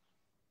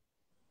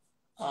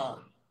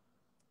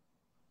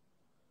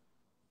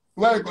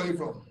 Where are you calling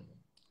from?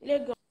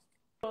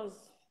 Lagos.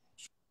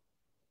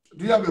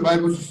 Do you have a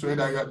Bible to say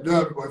that you don't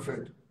have a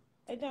boyfriend?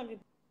 I don't have a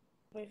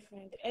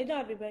boyfriend. I don't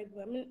have a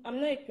Bible. I'm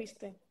not a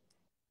Christian.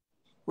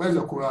 Where's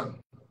your Quran?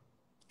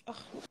 Ugh.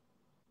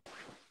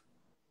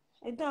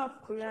 I don't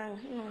have Quran.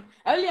 No.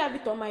 I only have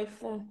it on my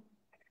phone.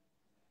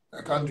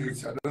 I can't do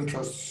it. I don't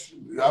trust.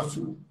 You have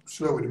to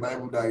swear with the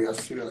Bible that you are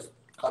serious.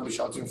 Can't be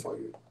shouting for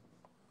you.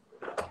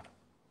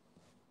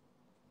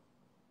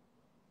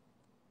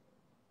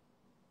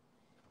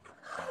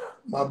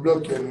 My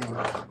blood came in.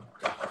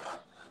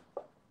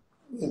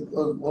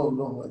 Oh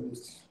no, I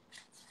missed.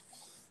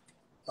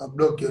 My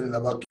blood came in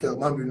about care.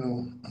 Maybe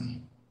no.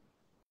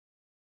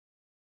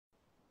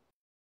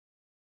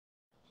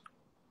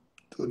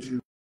 Told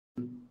you.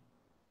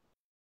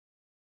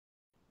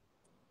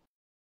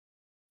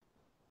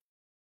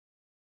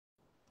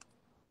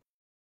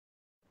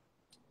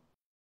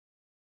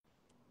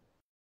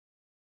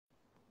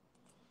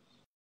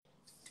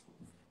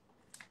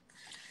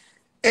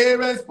 A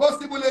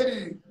responsible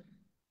lady.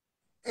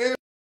 A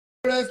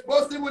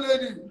responsible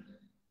lady.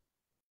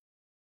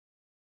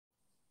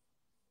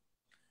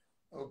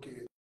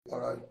 Okay, all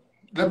right.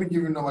 Let me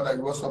give you number that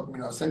you WhatsApp me.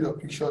 I'll send you a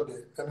picture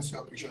there. Let me see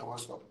your picture on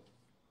WhatsApp.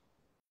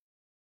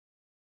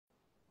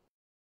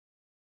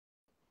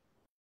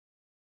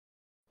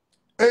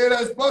 A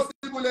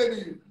responsible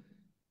lady.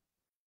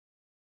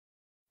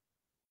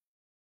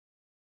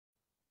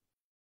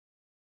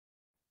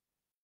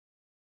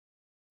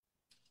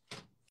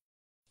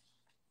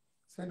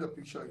 Send a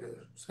picture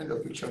here. Send a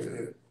picture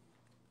here.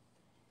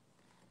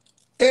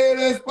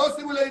 A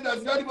responsible lady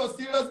that's ready for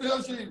serious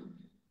relationship.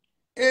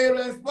 A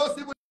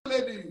responsible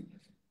lady.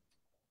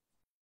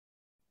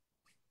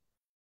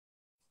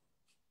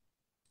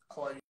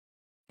 How are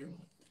you?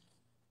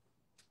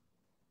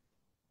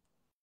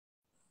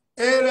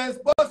 A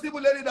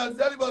responsible lady that's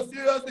ready for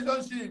serious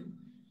relationship.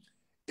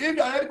 If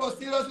you are ready for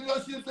serious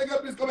relationship, second,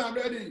 please come. I'm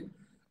ready.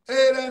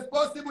 A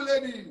responsible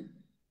lady.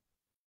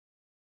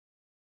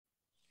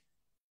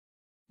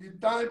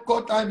 The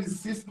call time is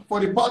 6 for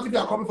the party. If you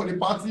are coming for the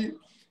party,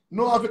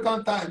 no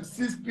African time,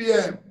 6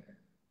 p.m.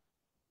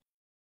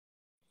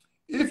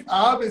 If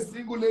I have a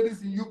single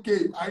ladies in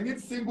UK, I need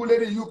single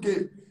lady in UK.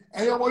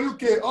 And you're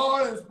UK,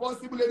 all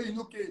responsible lady in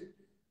UK.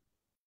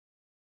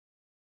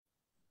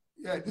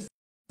 Yeah, this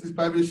is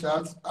private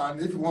chat.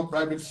 And if you want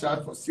private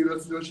chat for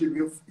serious relationship,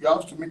 you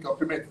have to make your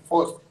payment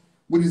first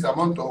with this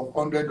amount of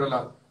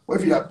 $100.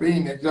 But if you are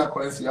paying Nigerian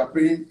currency, you are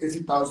paying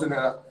 80,000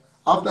 naira.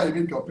 After you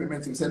make your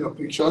payment, you send your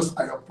pictures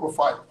and your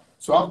profile.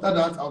 So after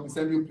that, I'll be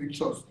sending you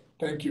pictures.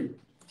 Thank you.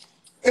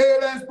 A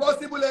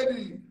responsible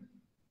lady.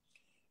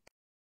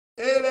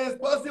 A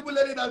responsible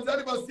lady that's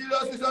ready for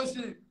serious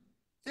relationship.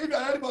 If you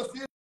are ready for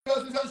serious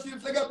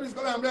relationship, second, please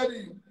come. I'm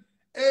ready.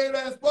 A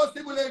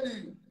responsible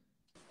lady.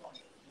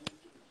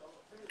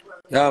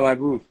 Yeah, my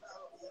boo.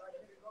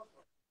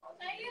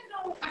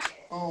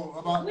 Oh,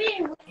 about, do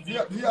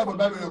you have a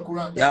Bible in your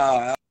Quran?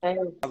 Yeah, I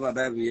have a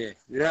Bible, yeah.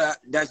 Yeah,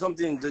 there's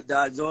something that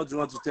I don't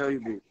want to tell you,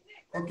 bro.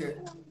 Okay.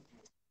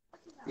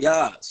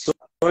 Yeah,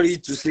 sorry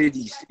to say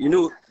this. You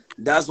know,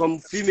 there's some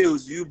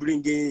females you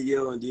bring in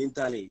here on the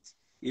internet.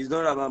 It's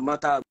not about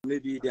matter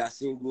maybe they are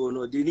single or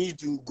not. They need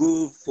to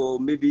go for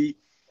maybe,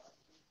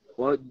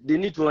 or they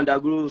need to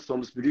undergo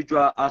some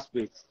spiritual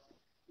aspects.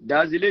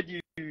 There's a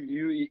lady,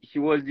 she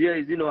was there,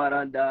 is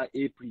around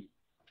April.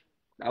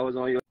 I was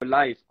on your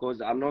live because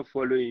I'm not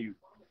following you.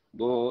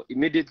 But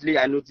immediately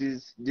I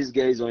noticed this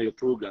guy is on your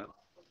program.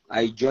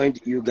 I joined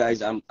you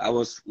guys. I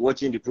was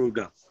watching the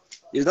program.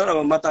 It's not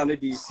about matter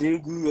maybe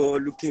single or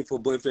looking for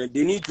boyfriend.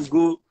 They need to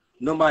go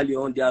normally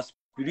on their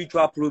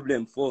spiritual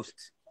problem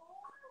first.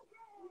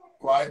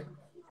 Why?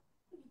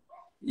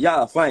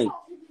 Yeah, fine.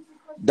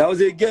 There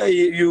was a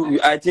girl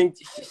I think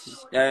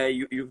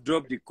you've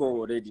dropped the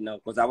call already now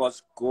because I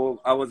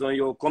was on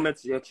your comment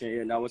section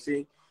here and I was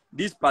saying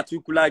this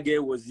particular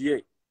girl was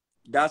here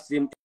that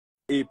same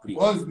April.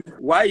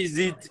 Why is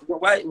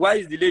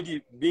the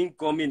lady being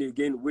coming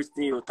again,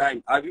 wasting your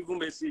time? I've even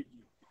messaged you.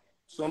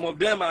 Some of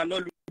them are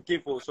not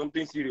looking for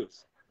something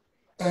serious.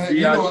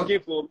 They are looking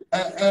for.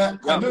 I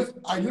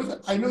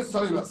know.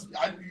 Sorry,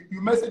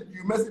 you messaged me.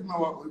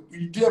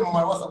 You DM on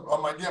my WhatsApp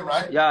on my DM,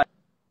 right? Yeah,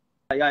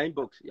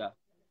 inbox. Yeah.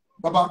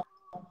 Baba,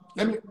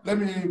 let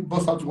me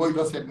bust out what you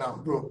just said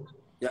now, bro.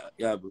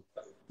 Yeah, bro.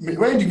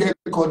 When you get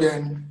called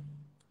in,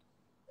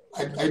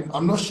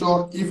 I'm not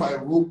sure if I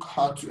work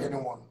hard to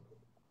anyone.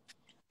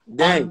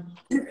 Then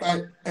if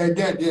I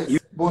yes,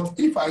 but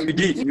if I you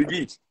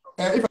did.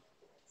 If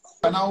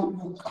I now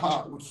work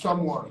hard with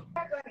someone,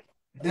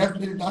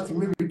 definitely that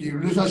maybe the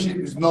relationship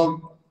is not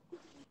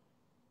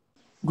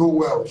go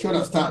well. You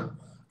understand?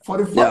 For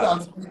the fact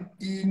that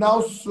he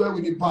now swear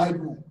with the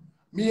Bible,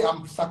 me,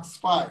 I'm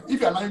satisfied.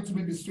 If you're lying to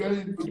me, be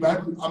swearing with the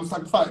Bible, I'm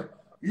satisfied.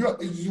 You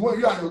are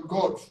your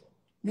God.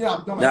 Me,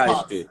 I've done my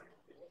part. You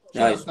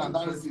understand?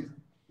 That is it.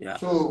 Yeah.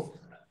 So,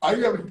 are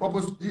you with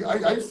purpose?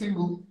 Are you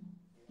single?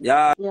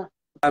 Yeah,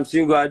 I'm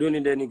single. I don't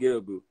need any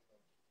girl, bro.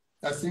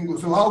 You're single.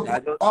 So how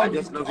I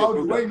just love your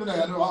program. why you know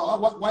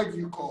that? Why do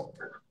you call?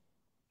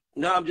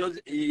 No, I'm just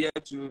here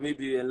to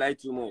maybe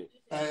enlighten more.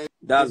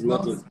 That's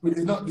nothing.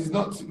 It's not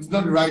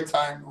the right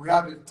time. We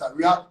have it.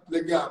 We have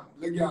Lege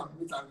meet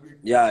and greet.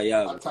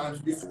 Yeah. At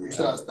times we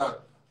should understand.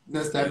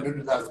 Next time don't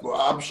do that. But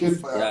I'm sure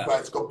for your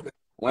advice. Complete.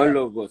 One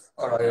love, boss.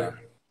 All right. Yeah.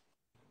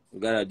 You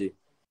gotta do.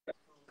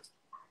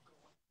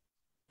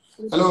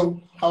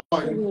 Hello, how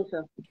are you? Good evening,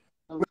 sir.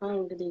 I'm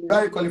fine. Good evening. Where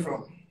are you calling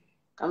from?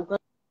 I'm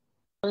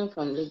calling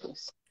from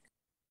Lagos.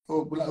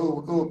 Oh,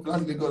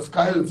 Plant Lagos.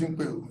 Cairo,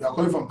 you are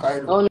calling from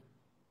Cairo. Oh,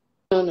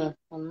 no.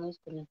 I'm not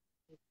calling.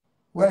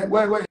 Where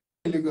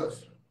in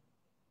Lagos?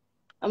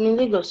 I'm in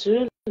Lagos.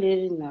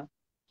 Really now.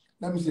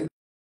 Let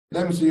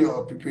me see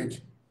your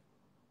prepaid.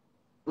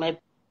 My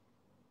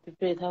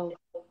prepaid how?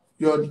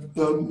 Your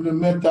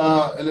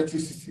meter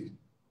electricity.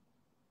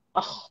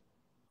 Oh,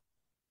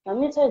 I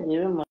metered the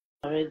room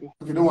already.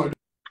 Okay, don't worry.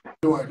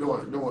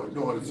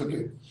 It's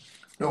okay.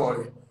 Don't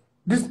worry.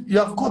 This you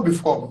have called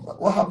before.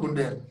 What happened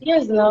then?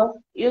 Yes, now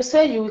you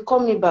said you will call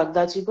me back.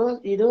 That you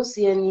don't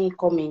see any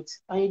comment,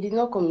 and you did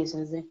not call me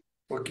since then.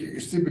 Okay, you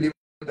still believe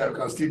that we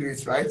can still do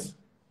it, right?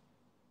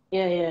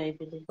 Yeah, I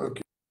believe.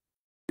 Okay.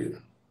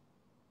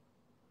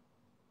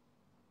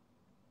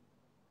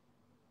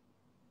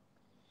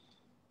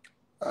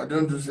 I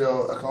don't do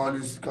so. I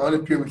can only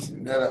pay with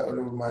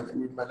my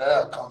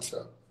Naira account,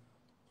 sir.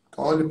 I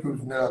can only pay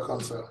with Naira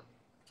account, sir.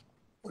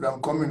 But I'm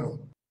coming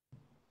home.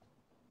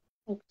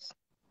 Thanks.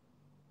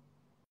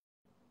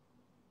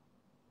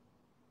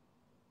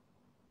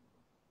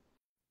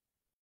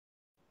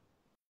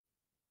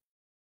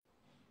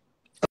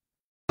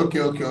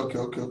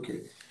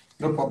 Okay.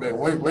 No problem.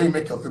 When you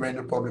make your payment,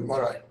 no problem. All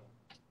right.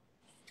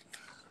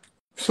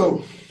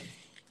 So,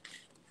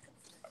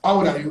 how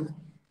old are you?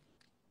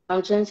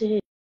 I'm 28.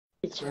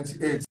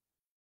 28.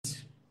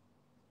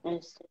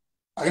 Yes.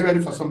 Are you ready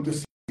for something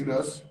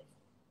serious?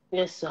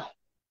 Yes, sir.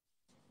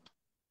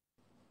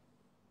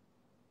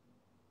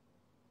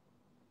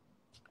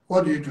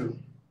 What do you do?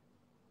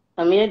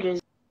 I'm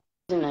hairdressing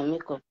and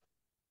makeup.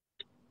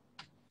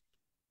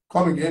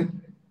 Come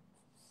again?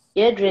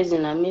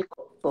 Hairdressing and makeup.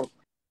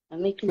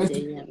 I'm making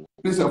the hair.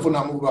 Please your phone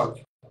and move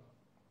back.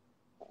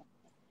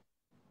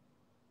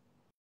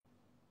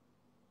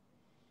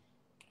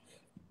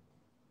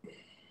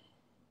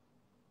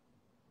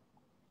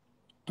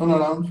 Turn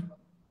around.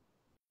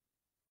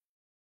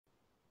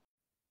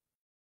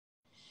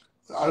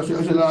 I'll show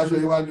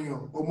you what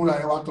you Omura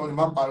Ewa Tony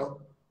Maparo.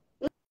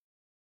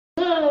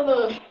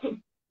 No.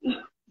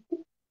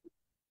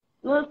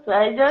 No, sir,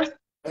 I just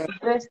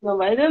pressed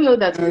number. I don't know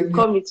that you will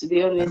call me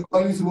today, honestly.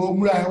 Honestly,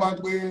 Omura Ewa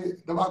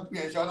Gbe, the back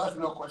pay shall not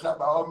know Kosha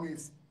by all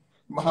means.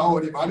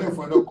 Mahawari, Mother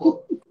for no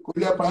call.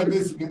 Could you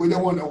privacy? You would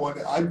want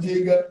to I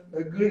jigger,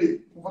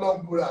 agree.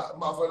 Mula,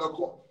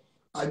 Mafaloko.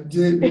 I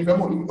jig, the damn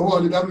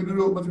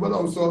do, but what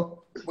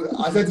also.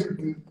 I said,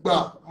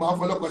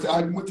 Mafaloko, I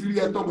had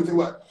material talk with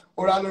you.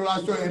 Or I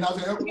don't show you, and I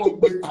say, I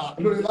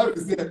don't like to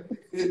say,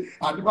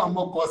 I do not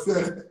more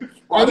concern.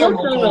 I don't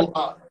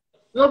know.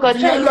 Look, I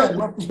try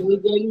not to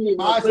with any.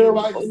 I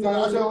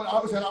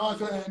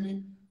said,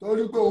 any.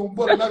 Torí pé òun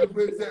bọ̀ láti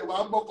pé ṣe wà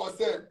á mọ́kọ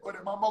sẹ́ ò lè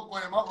máa mọ́kọ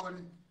ẹ̀ má kọ́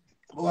ni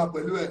mo wà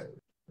pẹ̀lú ẹ̀.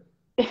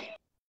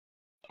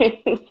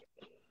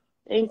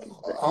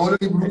 Àwọn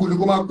olórí burúkú ni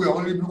kó máa pe àwọn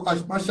olórí burúkú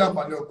má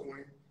ṣàǹfààní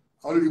ọkùnrin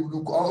àwọn olórí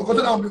burúkú àwọn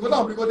kọ́tọ́ náà bí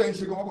kọ́tọ́ ẹ̀ ń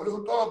ṣe kọ́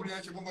tọ́wọ́ bí ẹ̀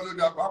ń ṣe fún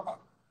ọlọ́dẹ àpapà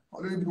àwọn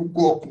olórí burúkú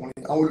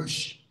ọkùnrin àwọn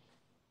olùsì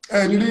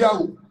ẹ̀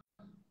níléyàwó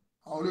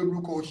àwọn olórí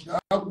burúkú òsì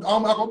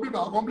àwọn akọ́bíbà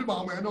àwọn ọmọ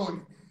ẹ̀ náà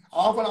ni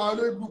àwọn fọlá àwọn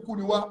olórí burúkú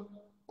ni wá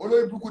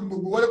olórí burúkú ni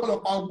gbogbo wọlé kọlọ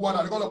pa ogun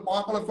àná kọlọ pa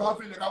kọlọ fẹ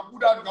áfíríkà ká kú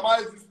dànù ká má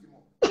yẹ sísì mọ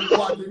gbogbo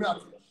wa tèmi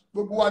àti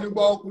gbogbo wa ni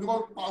gbọ ọkùnrin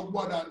kọlọ pa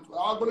ogun àná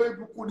àwọn olórí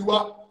burúkú ni wá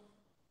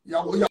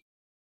ìyàwó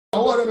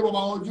rẹ ni mo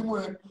máa wọn ojúmọ́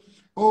ẹ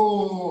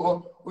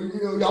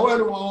ìyàwó rẹ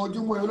ni mo máa wọn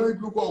ojúmọ́ ẹ olórí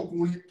burúkú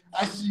ọkùnrin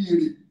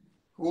aṣíyèrè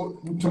mo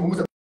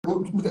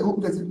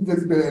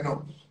ti bẹ̀rẹ̀ náà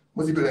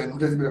mo ti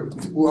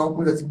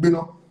gbé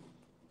náà.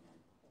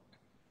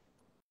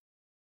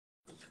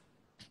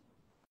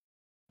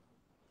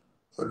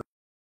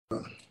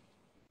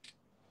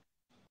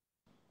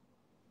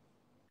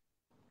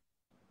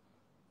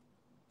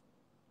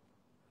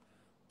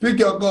 Pick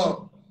your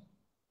call.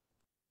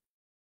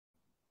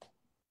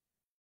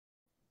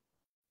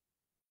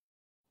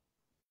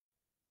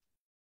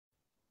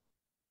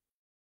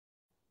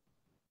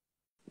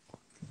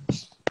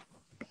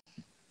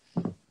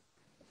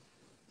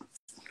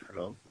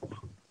 Hello.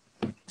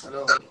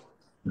 Hello.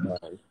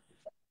 Hi.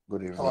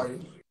 Good evening. How are you?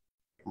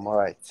 I'm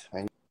alright.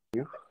 And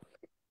you?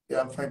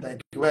 Yeah, I'm fine,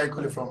 thank you. Where are you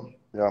calling from?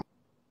 Yeah,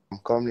 I'm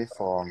coming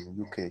from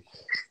UK.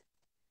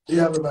 Do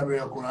you have a Bible in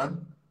your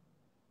Quran?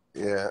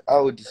 Yeah.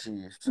 How old is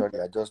she?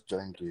 Sorry, I just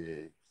joined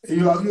the.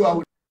 You are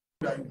old.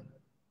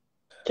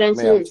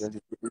 28.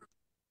 23.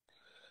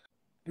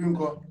 You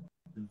go.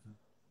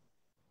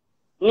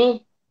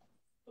 Me?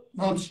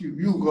 Not you.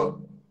 You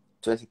go.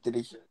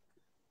 23.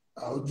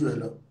 I'll do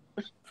it.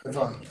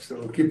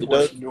 So keep It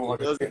watching.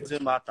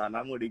 doesn't matter. I'm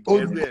going to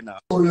get there now.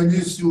 Oh, you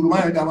need to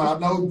remind them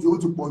about now. You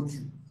to put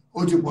you.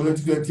 Oh, to put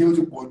you. Oh,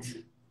 to put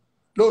you.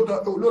 Lot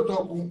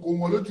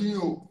of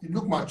you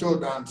look mature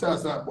than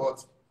Chelsea,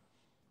 but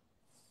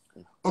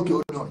Okay,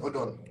 hold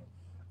on.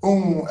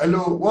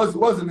 Hello. What's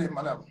the name,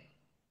 madam?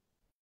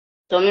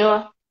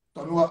 Tomiwa.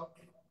 Tomiwa.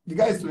 The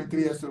guy is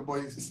 23 years old,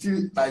 but he's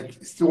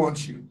still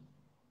wants you.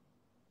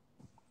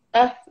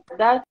 That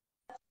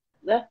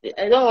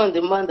I don't want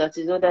the man that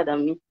is older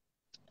than me.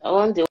 I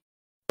want the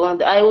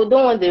one. I don't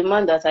want the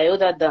man that I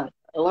older than.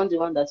 I want the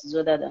one that is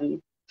older than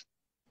me.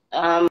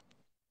 I'm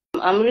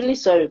really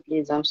sorry,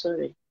 please. I'm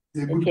sorry.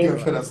 He's a good girl,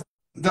 fellas.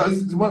 This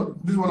is one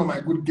of my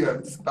good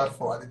girls. This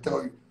platform, I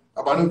tell you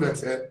about no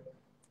vex.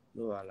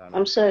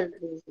 I'm sorry,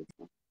 please.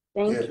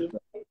 Thank you.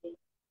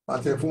 I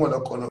tell you, phone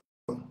one corner.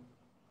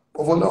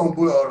 Ọlọ́run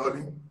búra ọ̀rọ̀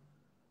ni.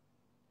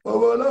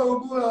 Ọlọ́run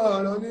búra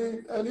ọ̀rọ̀ ni.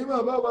 Ẹni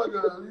máa bá bá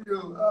gàrà rí o.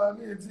 A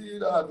ní tí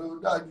ìlà tó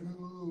dájú.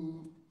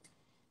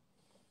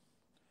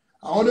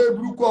 Àwọn olóyè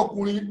burúkú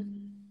ọkùnrin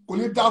kò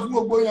ní dá fún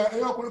gbogbo yẹn.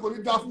 Ẹyọ ọkùnrin kò ní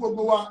dá fún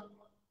gbogbo wa.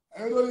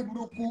 Ẹyọ olóyè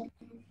burúkú.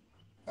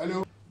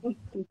 Hello.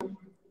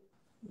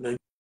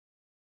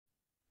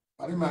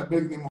 I need my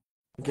beg name.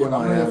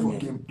 I'm ready for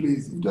game,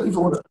 please. If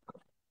you want to...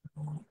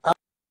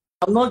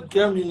 I'm not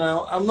gaming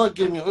now. I'm not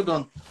gaming. Hold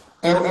on.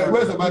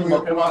 Where's the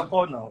Bible?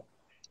 Call now.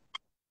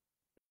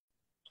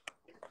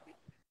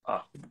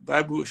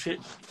 Bible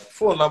shit.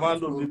 Phone la man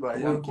lo bi ba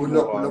yan ki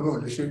lo wa.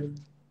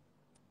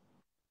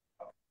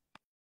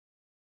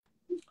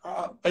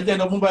 Ẹ jẹ́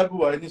lọ mú Bible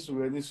wá ní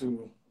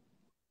sùúrù.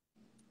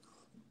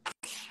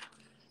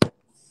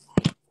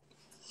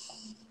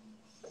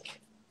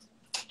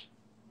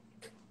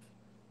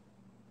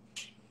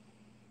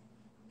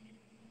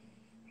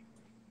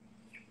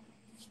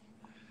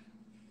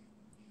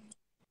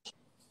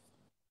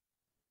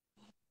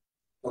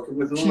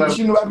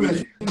 Ṣí ní Bible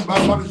yẹn.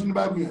 Ṣí ní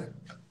Bible yẹn.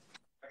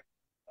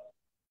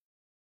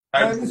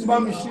 This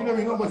man is shooting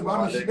me, no, but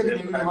man is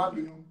shooting me.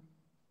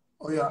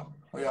 Oh yeah,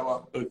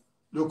 wa.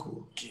 Look,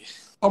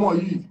 ọmọ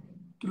yìí,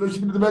 kí ló ṣe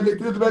tó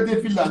bẹ́ẹ̀ dé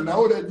fìlà náà,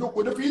 ó rẹ̀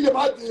jókòó, dé fìlà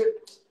má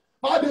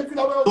dé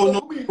fìlà wọ́n tó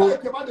kú mi,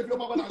 láìpẹ́ má dé fìlà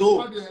má bá náà,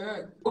 má dé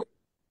ẹ̀.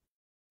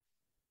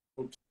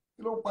 Kí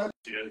ló ń pa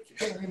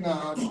ẹ̀rín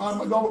náà,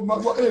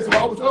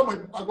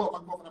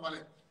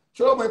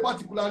 ṣọlọ́mọ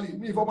particularly,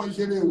 ní ìfọ́mọ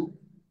ìṣeré o.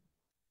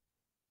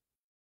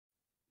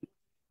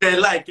 Ẹ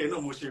láìkẹ́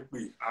náà mo ṣe pé,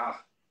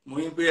 mo ń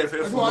gbé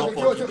ẹfẹ́ fún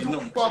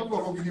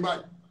ọ̀pọ̀ gidi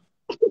náà.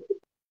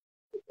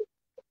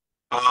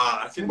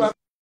 Àti nígbà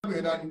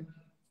gbé dání.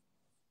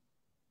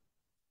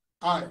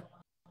 I.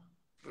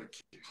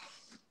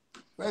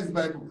 Where's the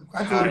Bible?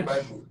 I told the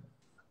Bible.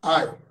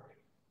 I.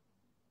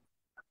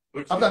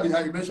 After the I,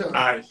 you mentioned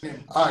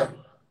name.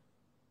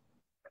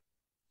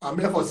 I'm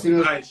here for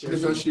serious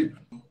relationship.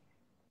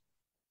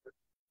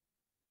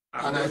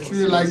 And I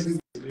truly like this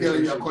girl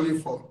you are calling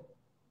for.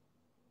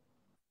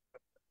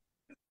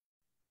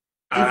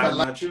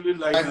 I truly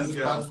like this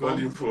girl I'm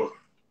calling for.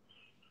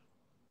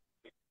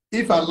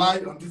 If I lie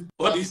on this platform,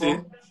 what do you say?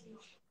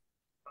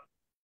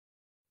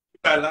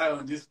 If I lie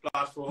on this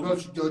platform,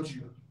 God should judge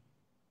you.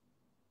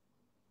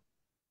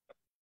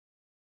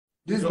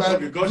 This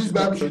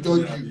Bible should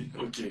judge you.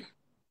 Okay.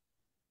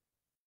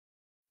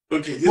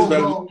 This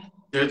Bible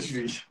judge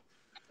me.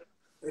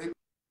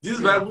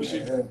 This Bible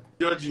should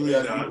judge me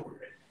now.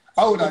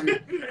 How old are you?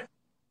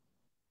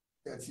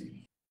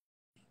 30.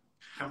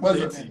 What's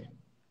your name?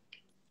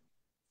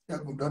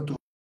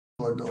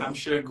 I'm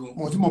Shegun.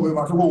 Mo ti mo be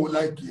ma so wo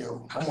like e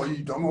o. Ọmọ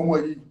yìí don ọmọ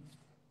yìí.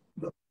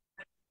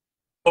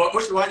 O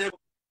ṣe wá jẹ́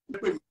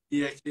pé mi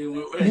e ṣe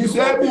ní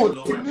ṣe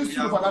mo ti ní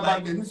sùn fara ba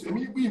de ní ṣe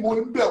mi bí mo ń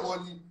bẹ̀ wọ́n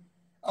ni.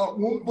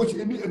 Mo ṣe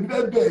èmi be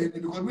bẹ̀ ni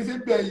because mi ṣe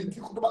bẹ̀ yìí tí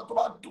tó bá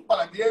tó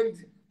padà the end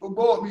tó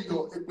gbọ́ mi yọ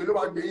èpè ló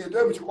máa gbé yẹn tó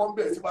èmi ṣe kon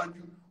bẹ̀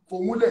síwájú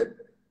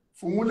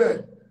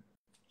fòúnlẹ̀.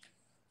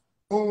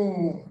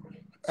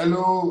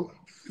 Hello,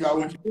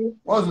 Yahoo.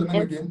 What's your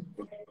name again?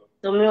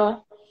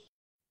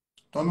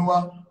 Tomiwa.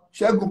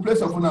 Shegun, place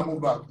your phone and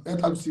move back.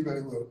 Let her see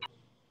very well.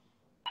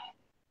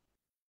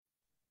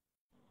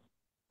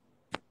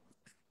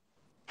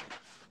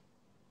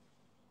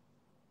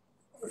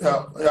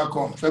 Yeah,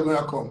 come.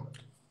 Shegun, come.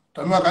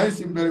 Tomiwa, can you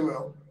see very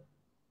well?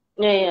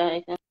 Yeah,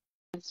 I can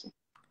see.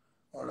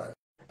 All right.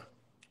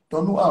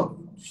 Tomiwa,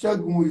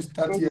 Shegun is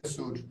 30 years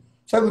old.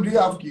 Shegun, do you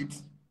have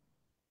kids?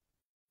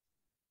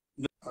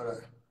 No. All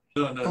right.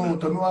 No.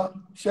 Tomiwa,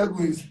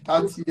 Shegun is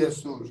 30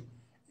 years old.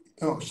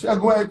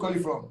 Shegun, where are you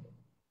calling from?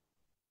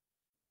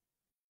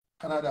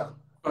 Canada.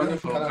 Calling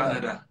from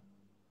Canada.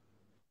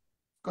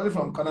 Calling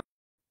from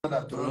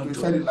Canada. Toronto.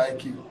 Said it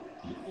like you.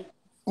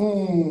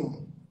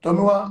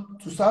 Tomiwa,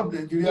 to serve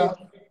Nigeria.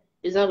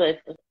 It's not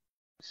like that.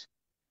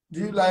 Do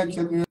you like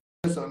Shegun,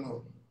 yes or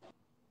no?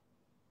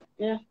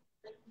 Yeah.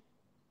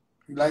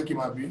 You like him,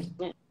 Abi?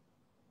 Yeah.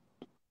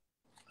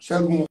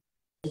 Shegun,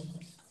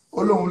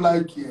 Olóhun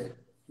like you.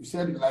 You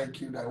said he like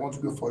you, that I want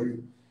to go for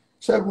you.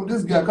 Shegun,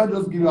 this girl, I can't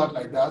just give you out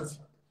like that.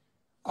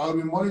 I'll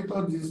be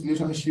monitoring this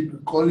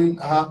relationship, calling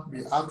her,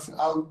 be asking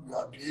how you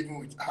are behaving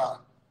with her.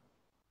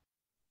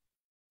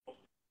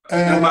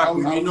 I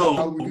will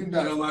do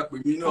that.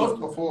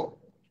 First of all,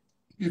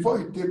 before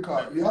you take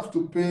her, you have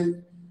to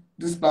pay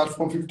this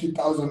platform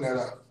 50,000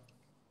 naira.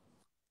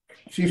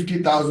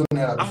 50,000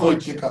 naira before you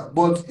take her.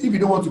 But if you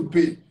don't want to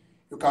pay,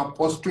 You can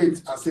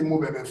prostrate and say,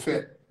 move baby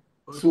fair.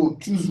 So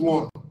choose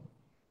one.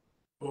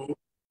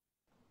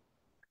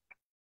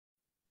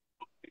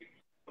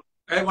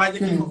 Why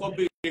did you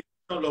be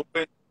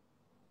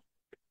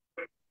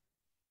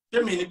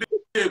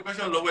a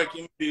question of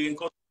working being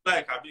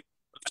like a big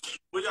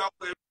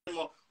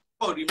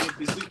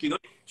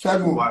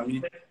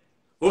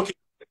okay.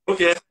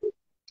 Okay.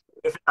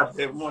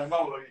 More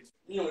worries.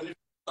 You only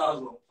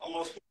 1,000.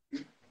 Almost.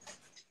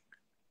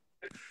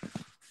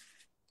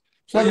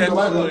 Ṣẹ́gun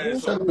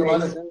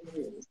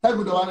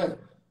Dọ̀wálẹ̀.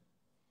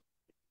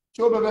 Ṣé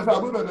ó bẹ̀bẹ̀ fẹ́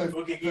àbúrò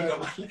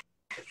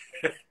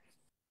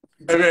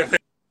bẹ̀bẹ̀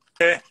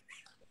fẹ́?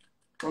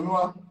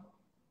 Olúwa.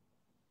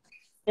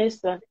 Yes,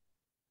 sir.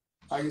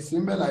 Àyèsí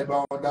ń bẹ̀ láì bá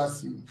wọn dá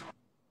sí i.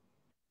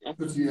 Ó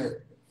ti yẹ.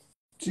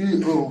 Tí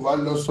o bá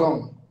lọ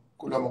sọ́hùn,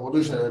 kò lọ mọ̀ kó tó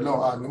ṣẹlẹ̀ náà,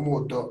 àní mú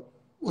òótọ́.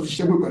 Ó ti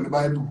ṣépè pẹ̀lú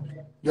Báíbù.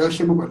 Jẹ́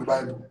ṣépè pẹ̀lú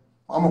Báíbù.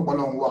 Wọ́n mọ̀ pọ́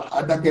lọ́hùn wa.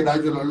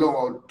 Adákẹ́dájọ́ lọ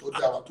lọ́wọ́ tó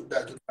dá wa tó dá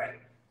tó dá.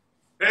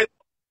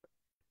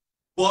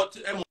 But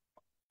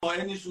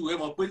any issue ẹ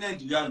mọ̀ pé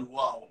Nàìjíríà ló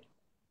wà o.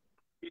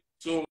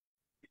 So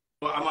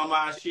a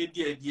máa ṣe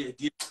díẹ̀.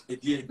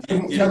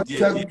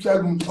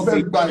 Ṣẹ́gun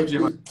ọbẹ̀ gba ìpè.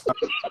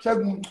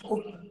 Ṣẹ́gun.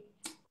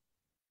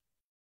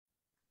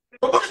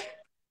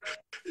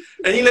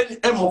 Ẹ̀yin lẹ́ni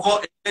ẹ mọ̀ kọ́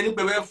ẹni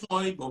pẹ̀lú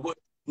fún ìgbọ̀gbọ́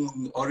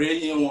ọ̀rẹ́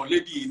yín wọn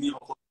lédi ní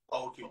ọkọ̀ wa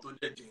òkè tó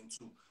jẹ́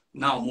gentle.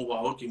 Now mo wà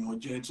òkè mo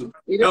gentle.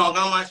 Ẹ̀wọ̀n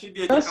kan máa ṣe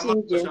díẹ̀ ká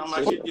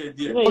máa ṣe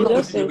díẹ̀.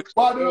 Ṣé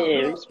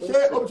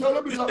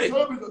olóbìnrin lọ bí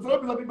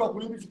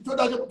ọkùnrin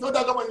tó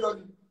dájọ́ mọ́ yín lọ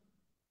ni?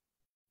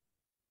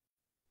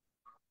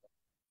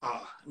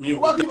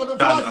 Wọ́n kí ìbọn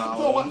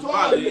tó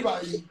wà ní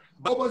báyìí.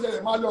 Ó bọ́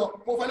sẹ̀rẹ̀ máa lọ.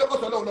 Mo fẹ́ lẹ́kọ̀ọ́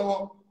tọ́lọ́ lọ́wọ́.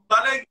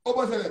 Ó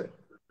bọ́ sẹ̀rẹ̀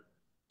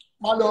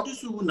máa lọ.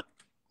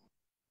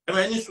 Ẹ̀rọ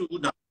ẹni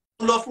ṣùgbọ́n náà.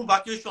 Mo lọ fún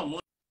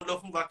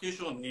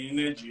vacation ní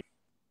Nàìjíríà.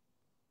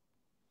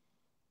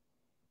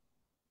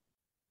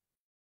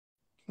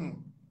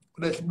 Ó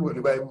dẹ̀ ṣubú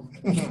pẹ̀lú báyìí.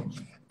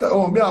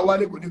 Ọmọ mi àwọn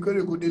alẹ́ kò ní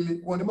kéré kò délé.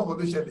 Wọ́n ní mọ̀kàn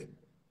tó ṣẹlẹ̀.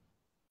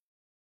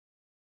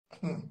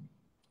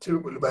 Ṣubú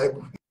pẹ̀lú báyìí.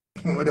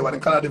 Ó dẹ̀ wà ní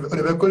Canada. Ó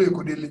dẹ̀ fẹ́ kéré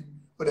kò délé.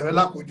 Ó dẹ̀ fẹ́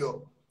lákòjọ.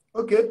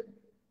 Ok.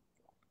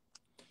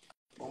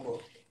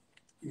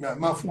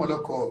 Máa fún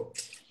ọlọ́kọ̀.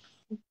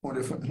 Wọ́n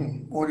lè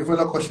fẹ́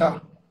lọ́kọ̀ ṣá.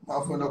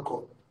 Máa fún ọlọ́kọ̀.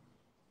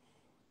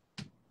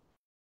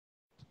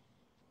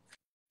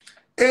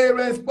 A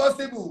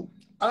responsible,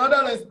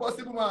 another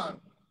responsible man.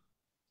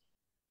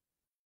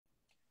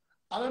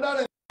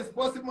 Another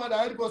responsible man that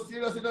had for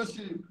serious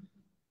relationship.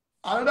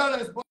 Another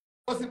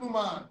responsible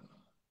man.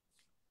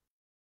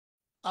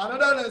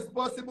 Another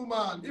responsible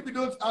man. If you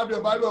don't have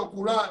your Bible or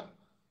Quran,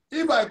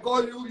 if I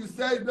call you, you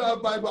say you don't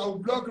have Bible, I will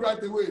block you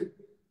right away.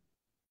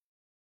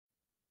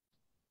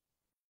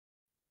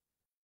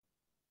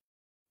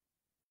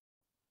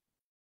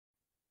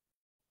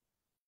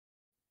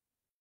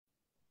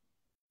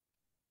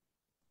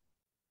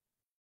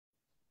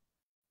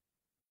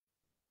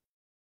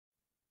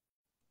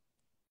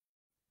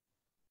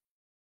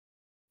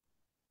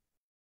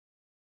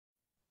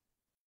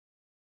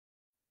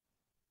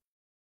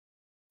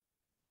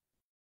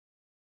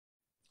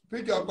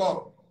 Pick your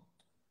call.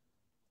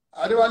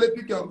 Adewale,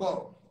 pick your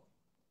call.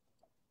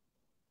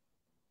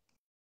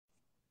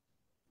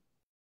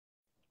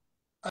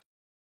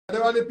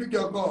 Adewale, pick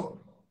your call.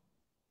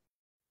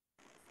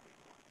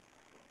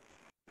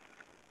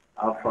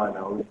 How far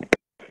now?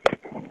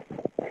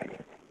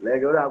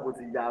 Lege ora kò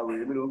ti ya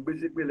we mi ló ń gbé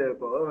sípè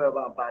lẹ́kọ̀ọ́ ó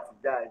fẹ́ bá ti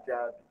já ẹja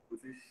kò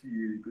ti ṣí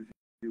èrè tó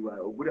ṣe wà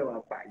ògbúdẹ̀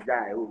máa pa ìyá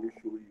ẹ̀ ò ní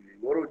ṣòrí rẹ̀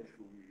wọ́rọ̀ ní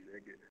ṣòrí rẹ̀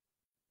Lege.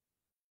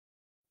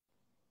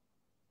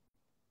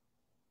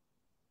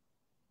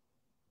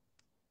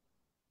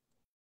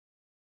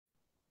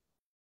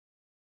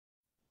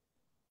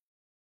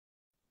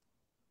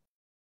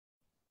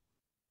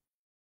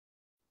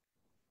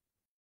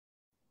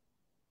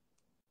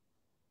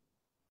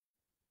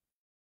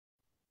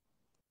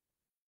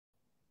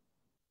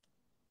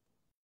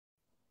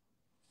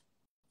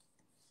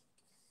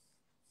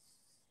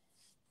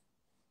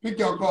 Pick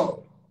your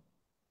call.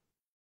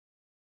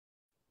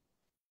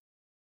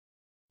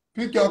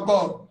 Pick your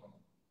call.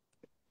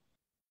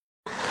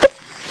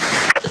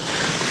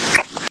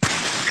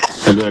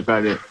 Hello, I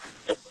got it.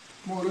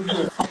 More look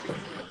good.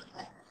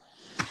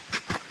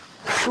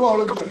 Come on,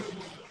 look good.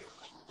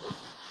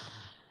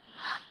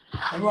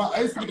 And what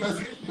I see because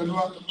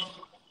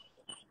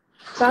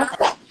Sir?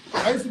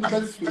 I see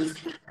because face.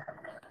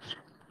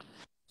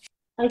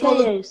 I can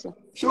hear you, sir.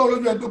 Show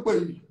look at the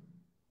pay.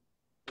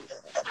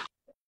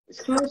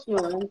 Excuse me,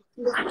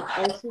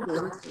 I see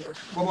you.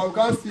 Mama, I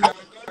can't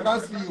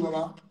see you,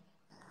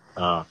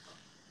 Mama.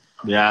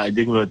 Yeah, I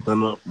think we're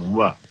done up.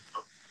 Wow.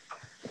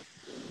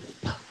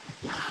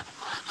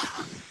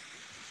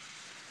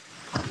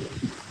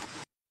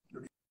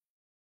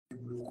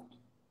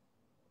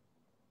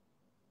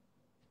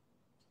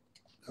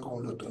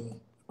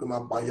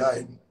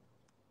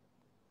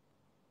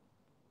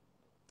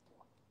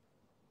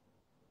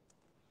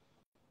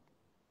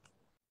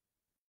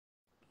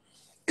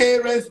 A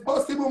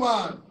responsible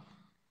man.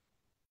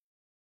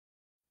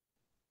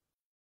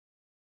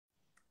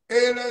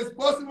 A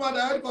responsible man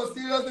that had for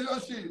serious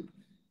relationship.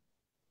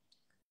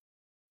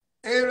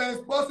 A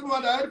responsible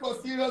man that head for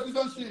serious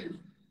relationship.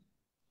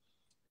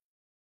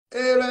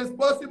 A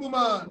responsible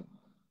man.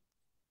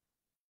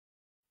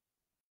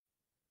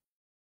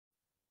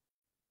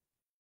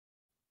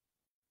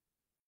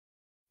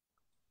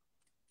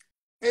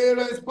 A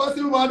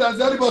responsible man that's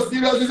ready for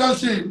serious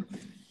relationship.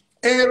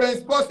 A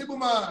responsible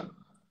man.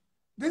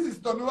 This is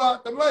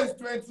Tomiwa. Tomiwa is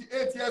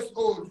 28 years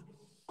old.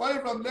 Calling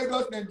from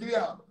Lagos,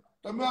 Nigeria.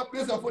 Tomiwa,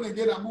 place your phone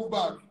again and move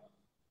back.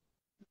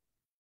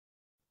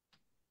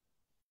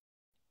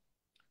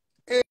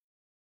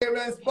 A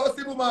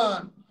responsible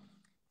man.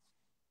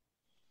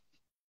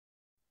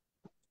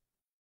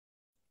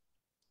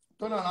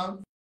 Turn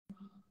around.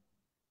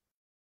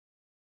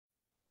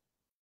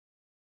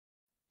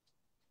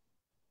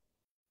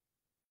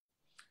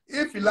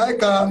 If you like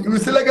her, you will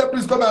say, Lege,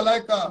 please come and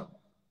like her.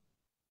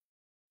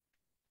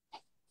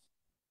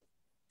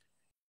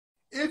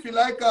 If you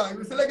like her, you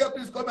will say, Lege,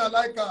 please come and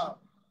like her.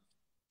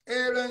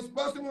 A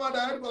responsible man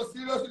that head for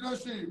serious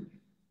relationship.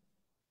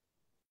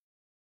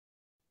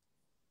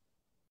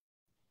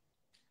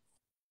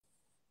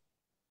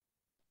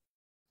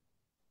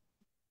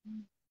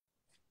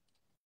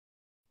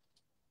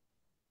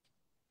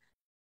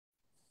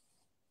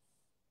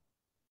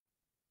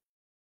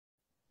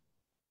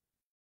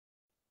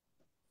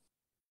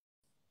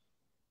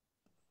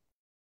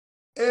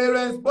 A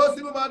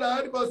responsible man that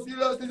head for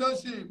serious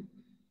relationship.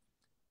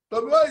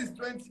 Tomiwa is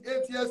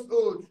 28 years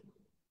old.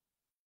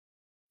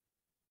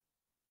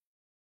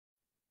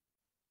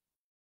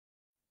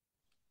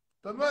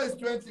 Tomiwa is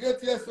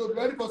 28 years old,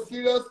 ready for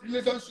serious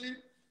relationship.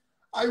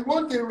 I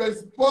want a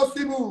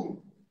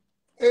responsible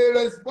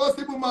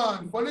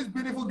man for this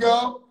beautiful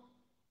girl.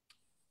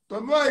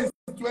 Tomiwa is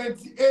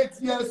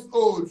 28 years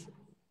old.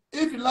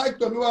 If you like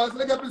Tomiwa,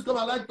 Lege, please come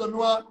and like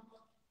Tomiwa.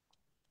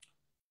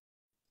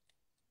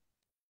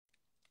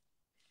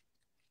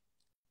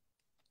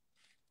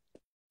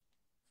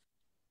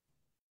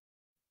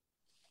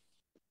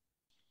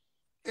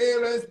 A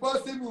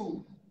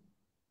responsible.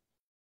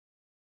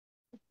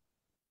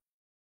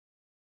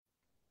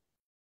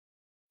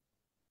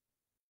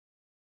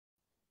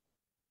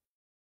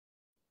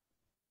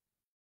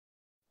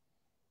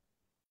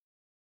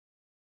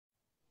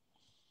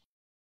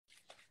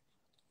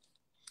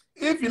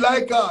 If you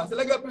like her,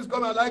 Lege, please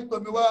come and like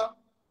Tomiwa.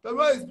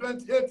 Tomiwa is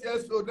 28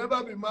 years old,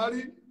 never been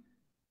married.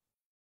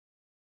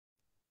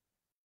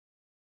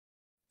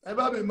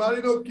 Never been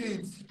married, no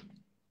kids.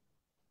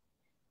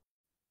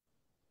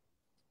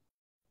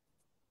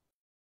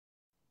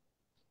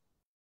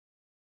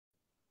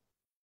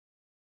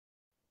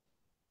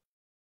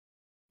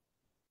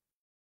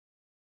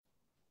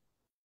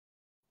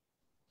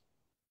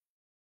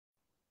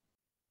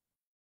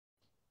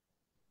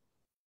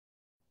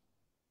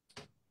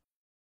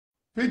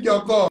 Pick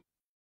your call.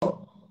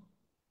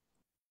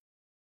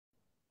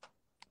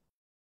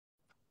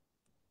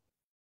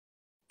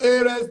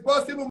 A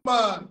responsible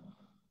man.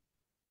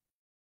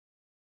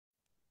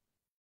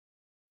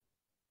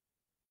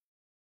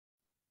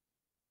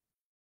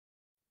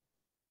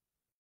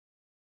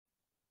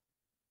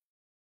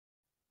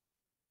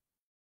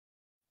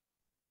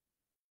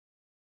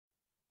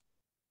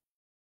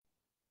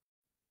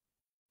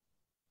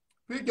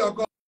 Pick your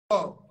call.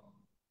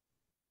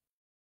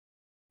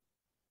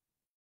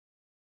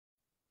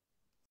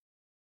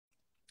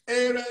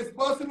 A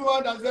responsible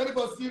man that's ready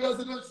for serious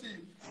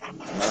relationship.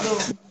 Hello.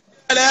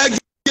 Lege.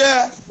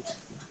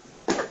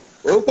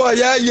 Ó pọ̀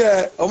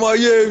yẹ́yẹ́, ọmọ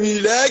yé mi,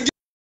 Lege.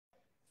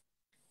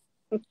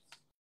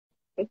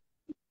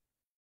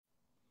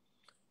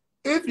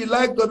 If you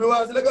like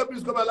Tomiwa, Lege,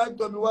 please come and like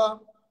Tomiwa.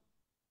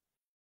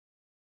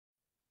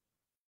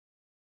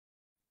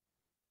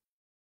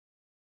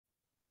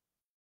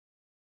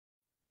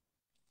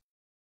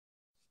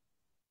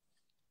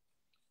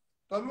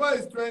 Tomiwa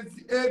is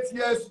 28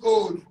 years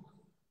old.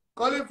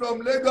 Calling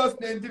from Lagos,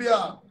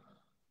 Nigeria.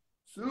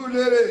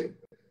 Surulere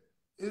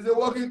is a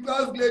working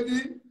class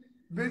lady,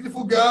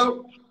 beautiful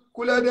girl,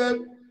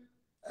 cool-headed.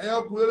 Ẹ̀yàn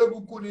ọkùnrin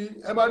olóbùkún ni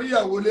ẹ máa rí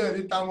ìyàwó lé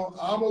ẹ̀rí tamọ́.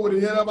 Àwọn ọmọ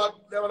òwòrán yẹn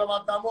lọ́wọ́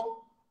máa tamọ́.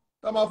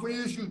 Tó máa fún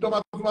yín ṣù, tó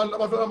máa fún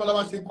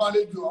ọmọ ṣe kọ́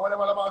àlejò. Àwọn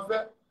ẹ̀rọ máa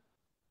fẹ́.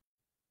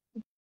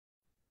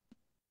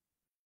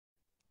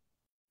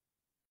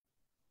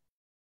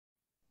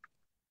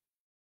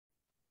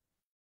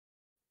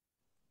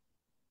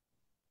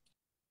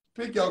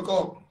 Pick your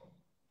call.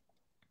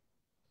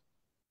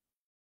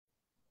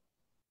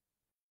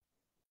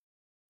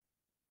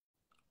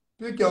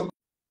 Pick your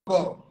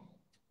call.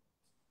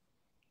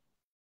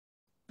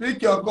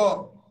 Pick your call.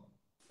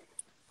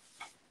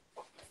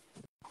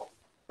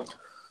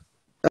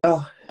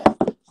 Oh,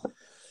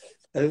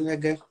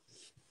 Lege.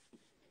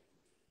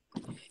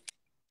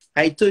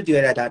 I told you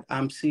that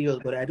I'm serious,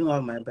 but I don't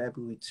have my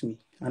Bible with me,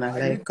 and I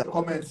like her.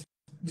 Comments.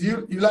 Do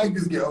you like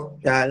this girl?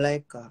 Yeah, I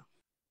like her.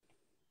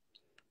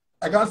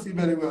 I can't see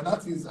very well.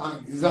 That is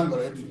hang. Is hang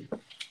already.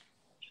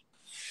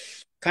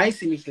 Can you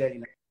see me clearly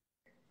now?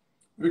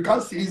 We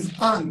can't see his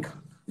hang.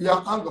 You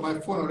have hang on my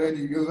phone already.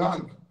 You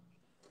hang.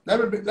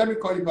 Let me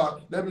call you back.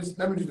 Let me do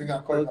the thing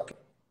and call you back.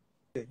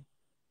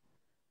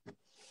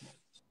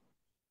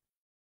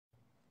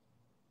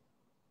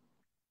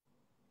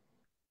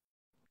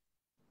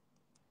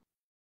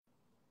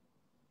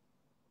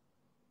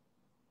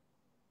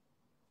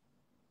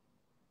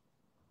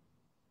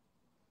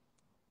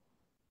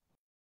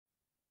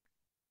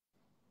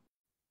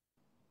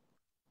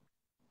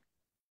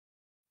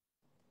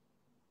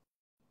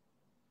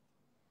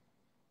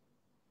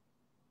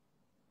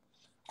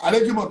 I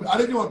let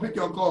you pick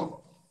your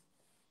call.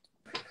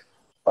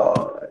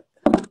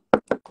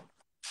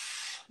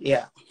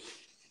 Yeah.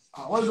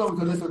 What's wrong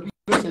with your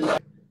network?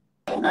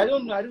 I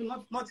don't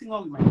know. Nothing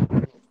wrong with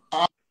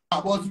my.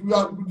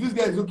 But this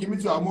guy is okay. Me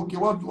too. I'm okay.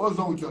 What's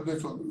wrong with your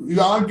network?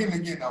 You are hanging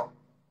again now.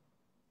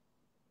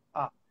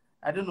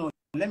 I don't know.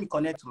 Let me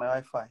connect to my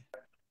Wi-Fi.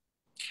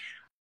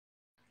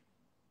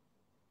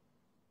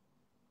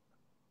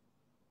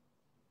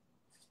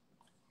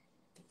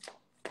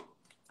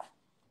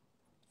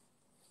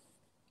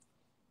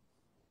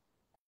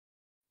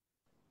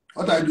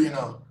 What are you doing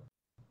now?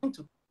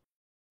 To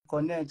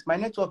connect. My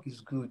network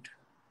is good.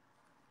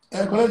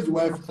 Connect the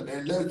Wi-Fi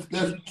then.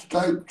 Let's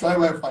try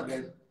Wi-Fi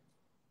then.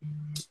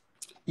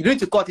 You need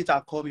to cut it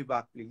and call me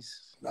back,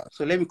 please.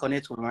 So let me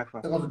connect to my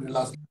Wi-Fi. Second to the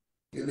last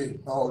delay.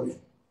 No worry.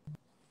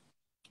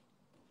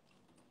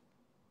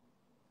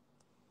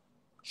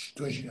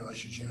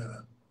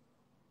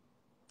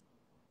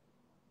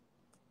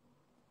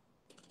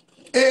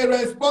 A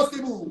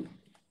responsible,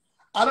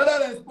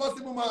 another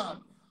responsible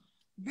man.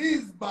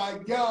 This by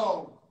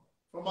girl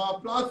from our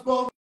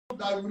platform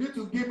that we need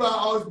to give her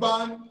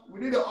husband.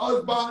 We need a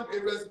husband, a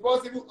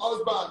responsible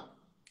husband.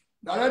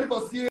 That ready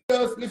for serious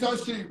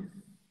relationship.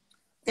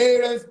 A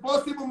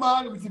responsible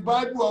man with the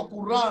Bible or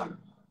Quran.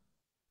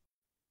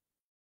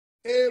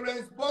 A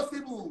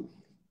responsible.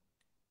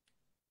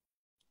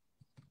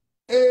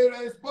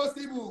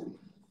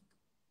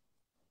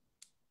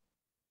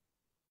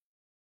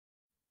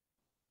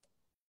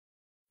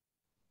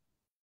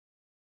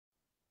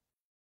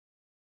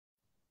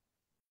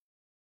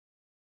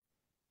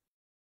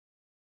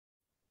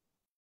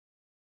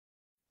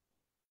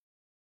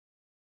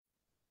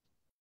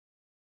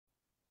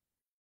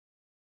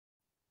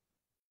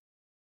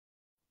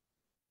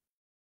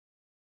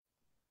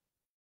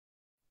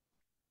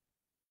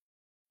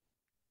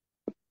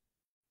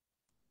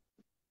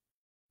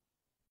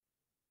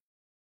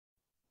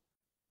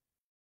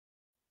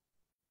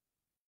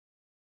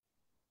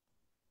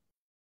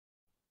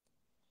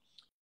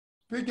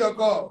 Pick your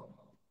call.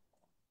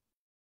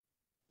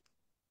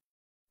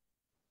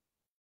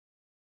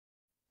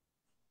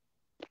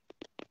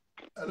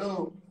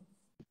 Hello.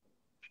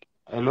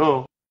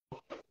 Hello.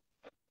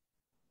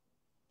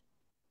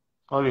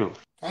 How are you?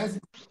 Can I see?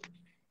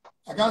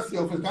 I can't see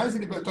your face. Can I see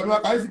the person? Can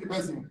I see the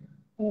person?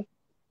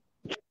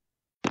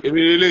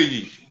 Èmi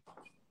lélẹ́yìí.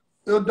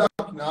 You're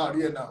dark now,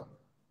 here now.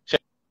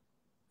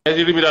 Ẹ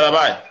ti rí mi dára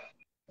báyìí.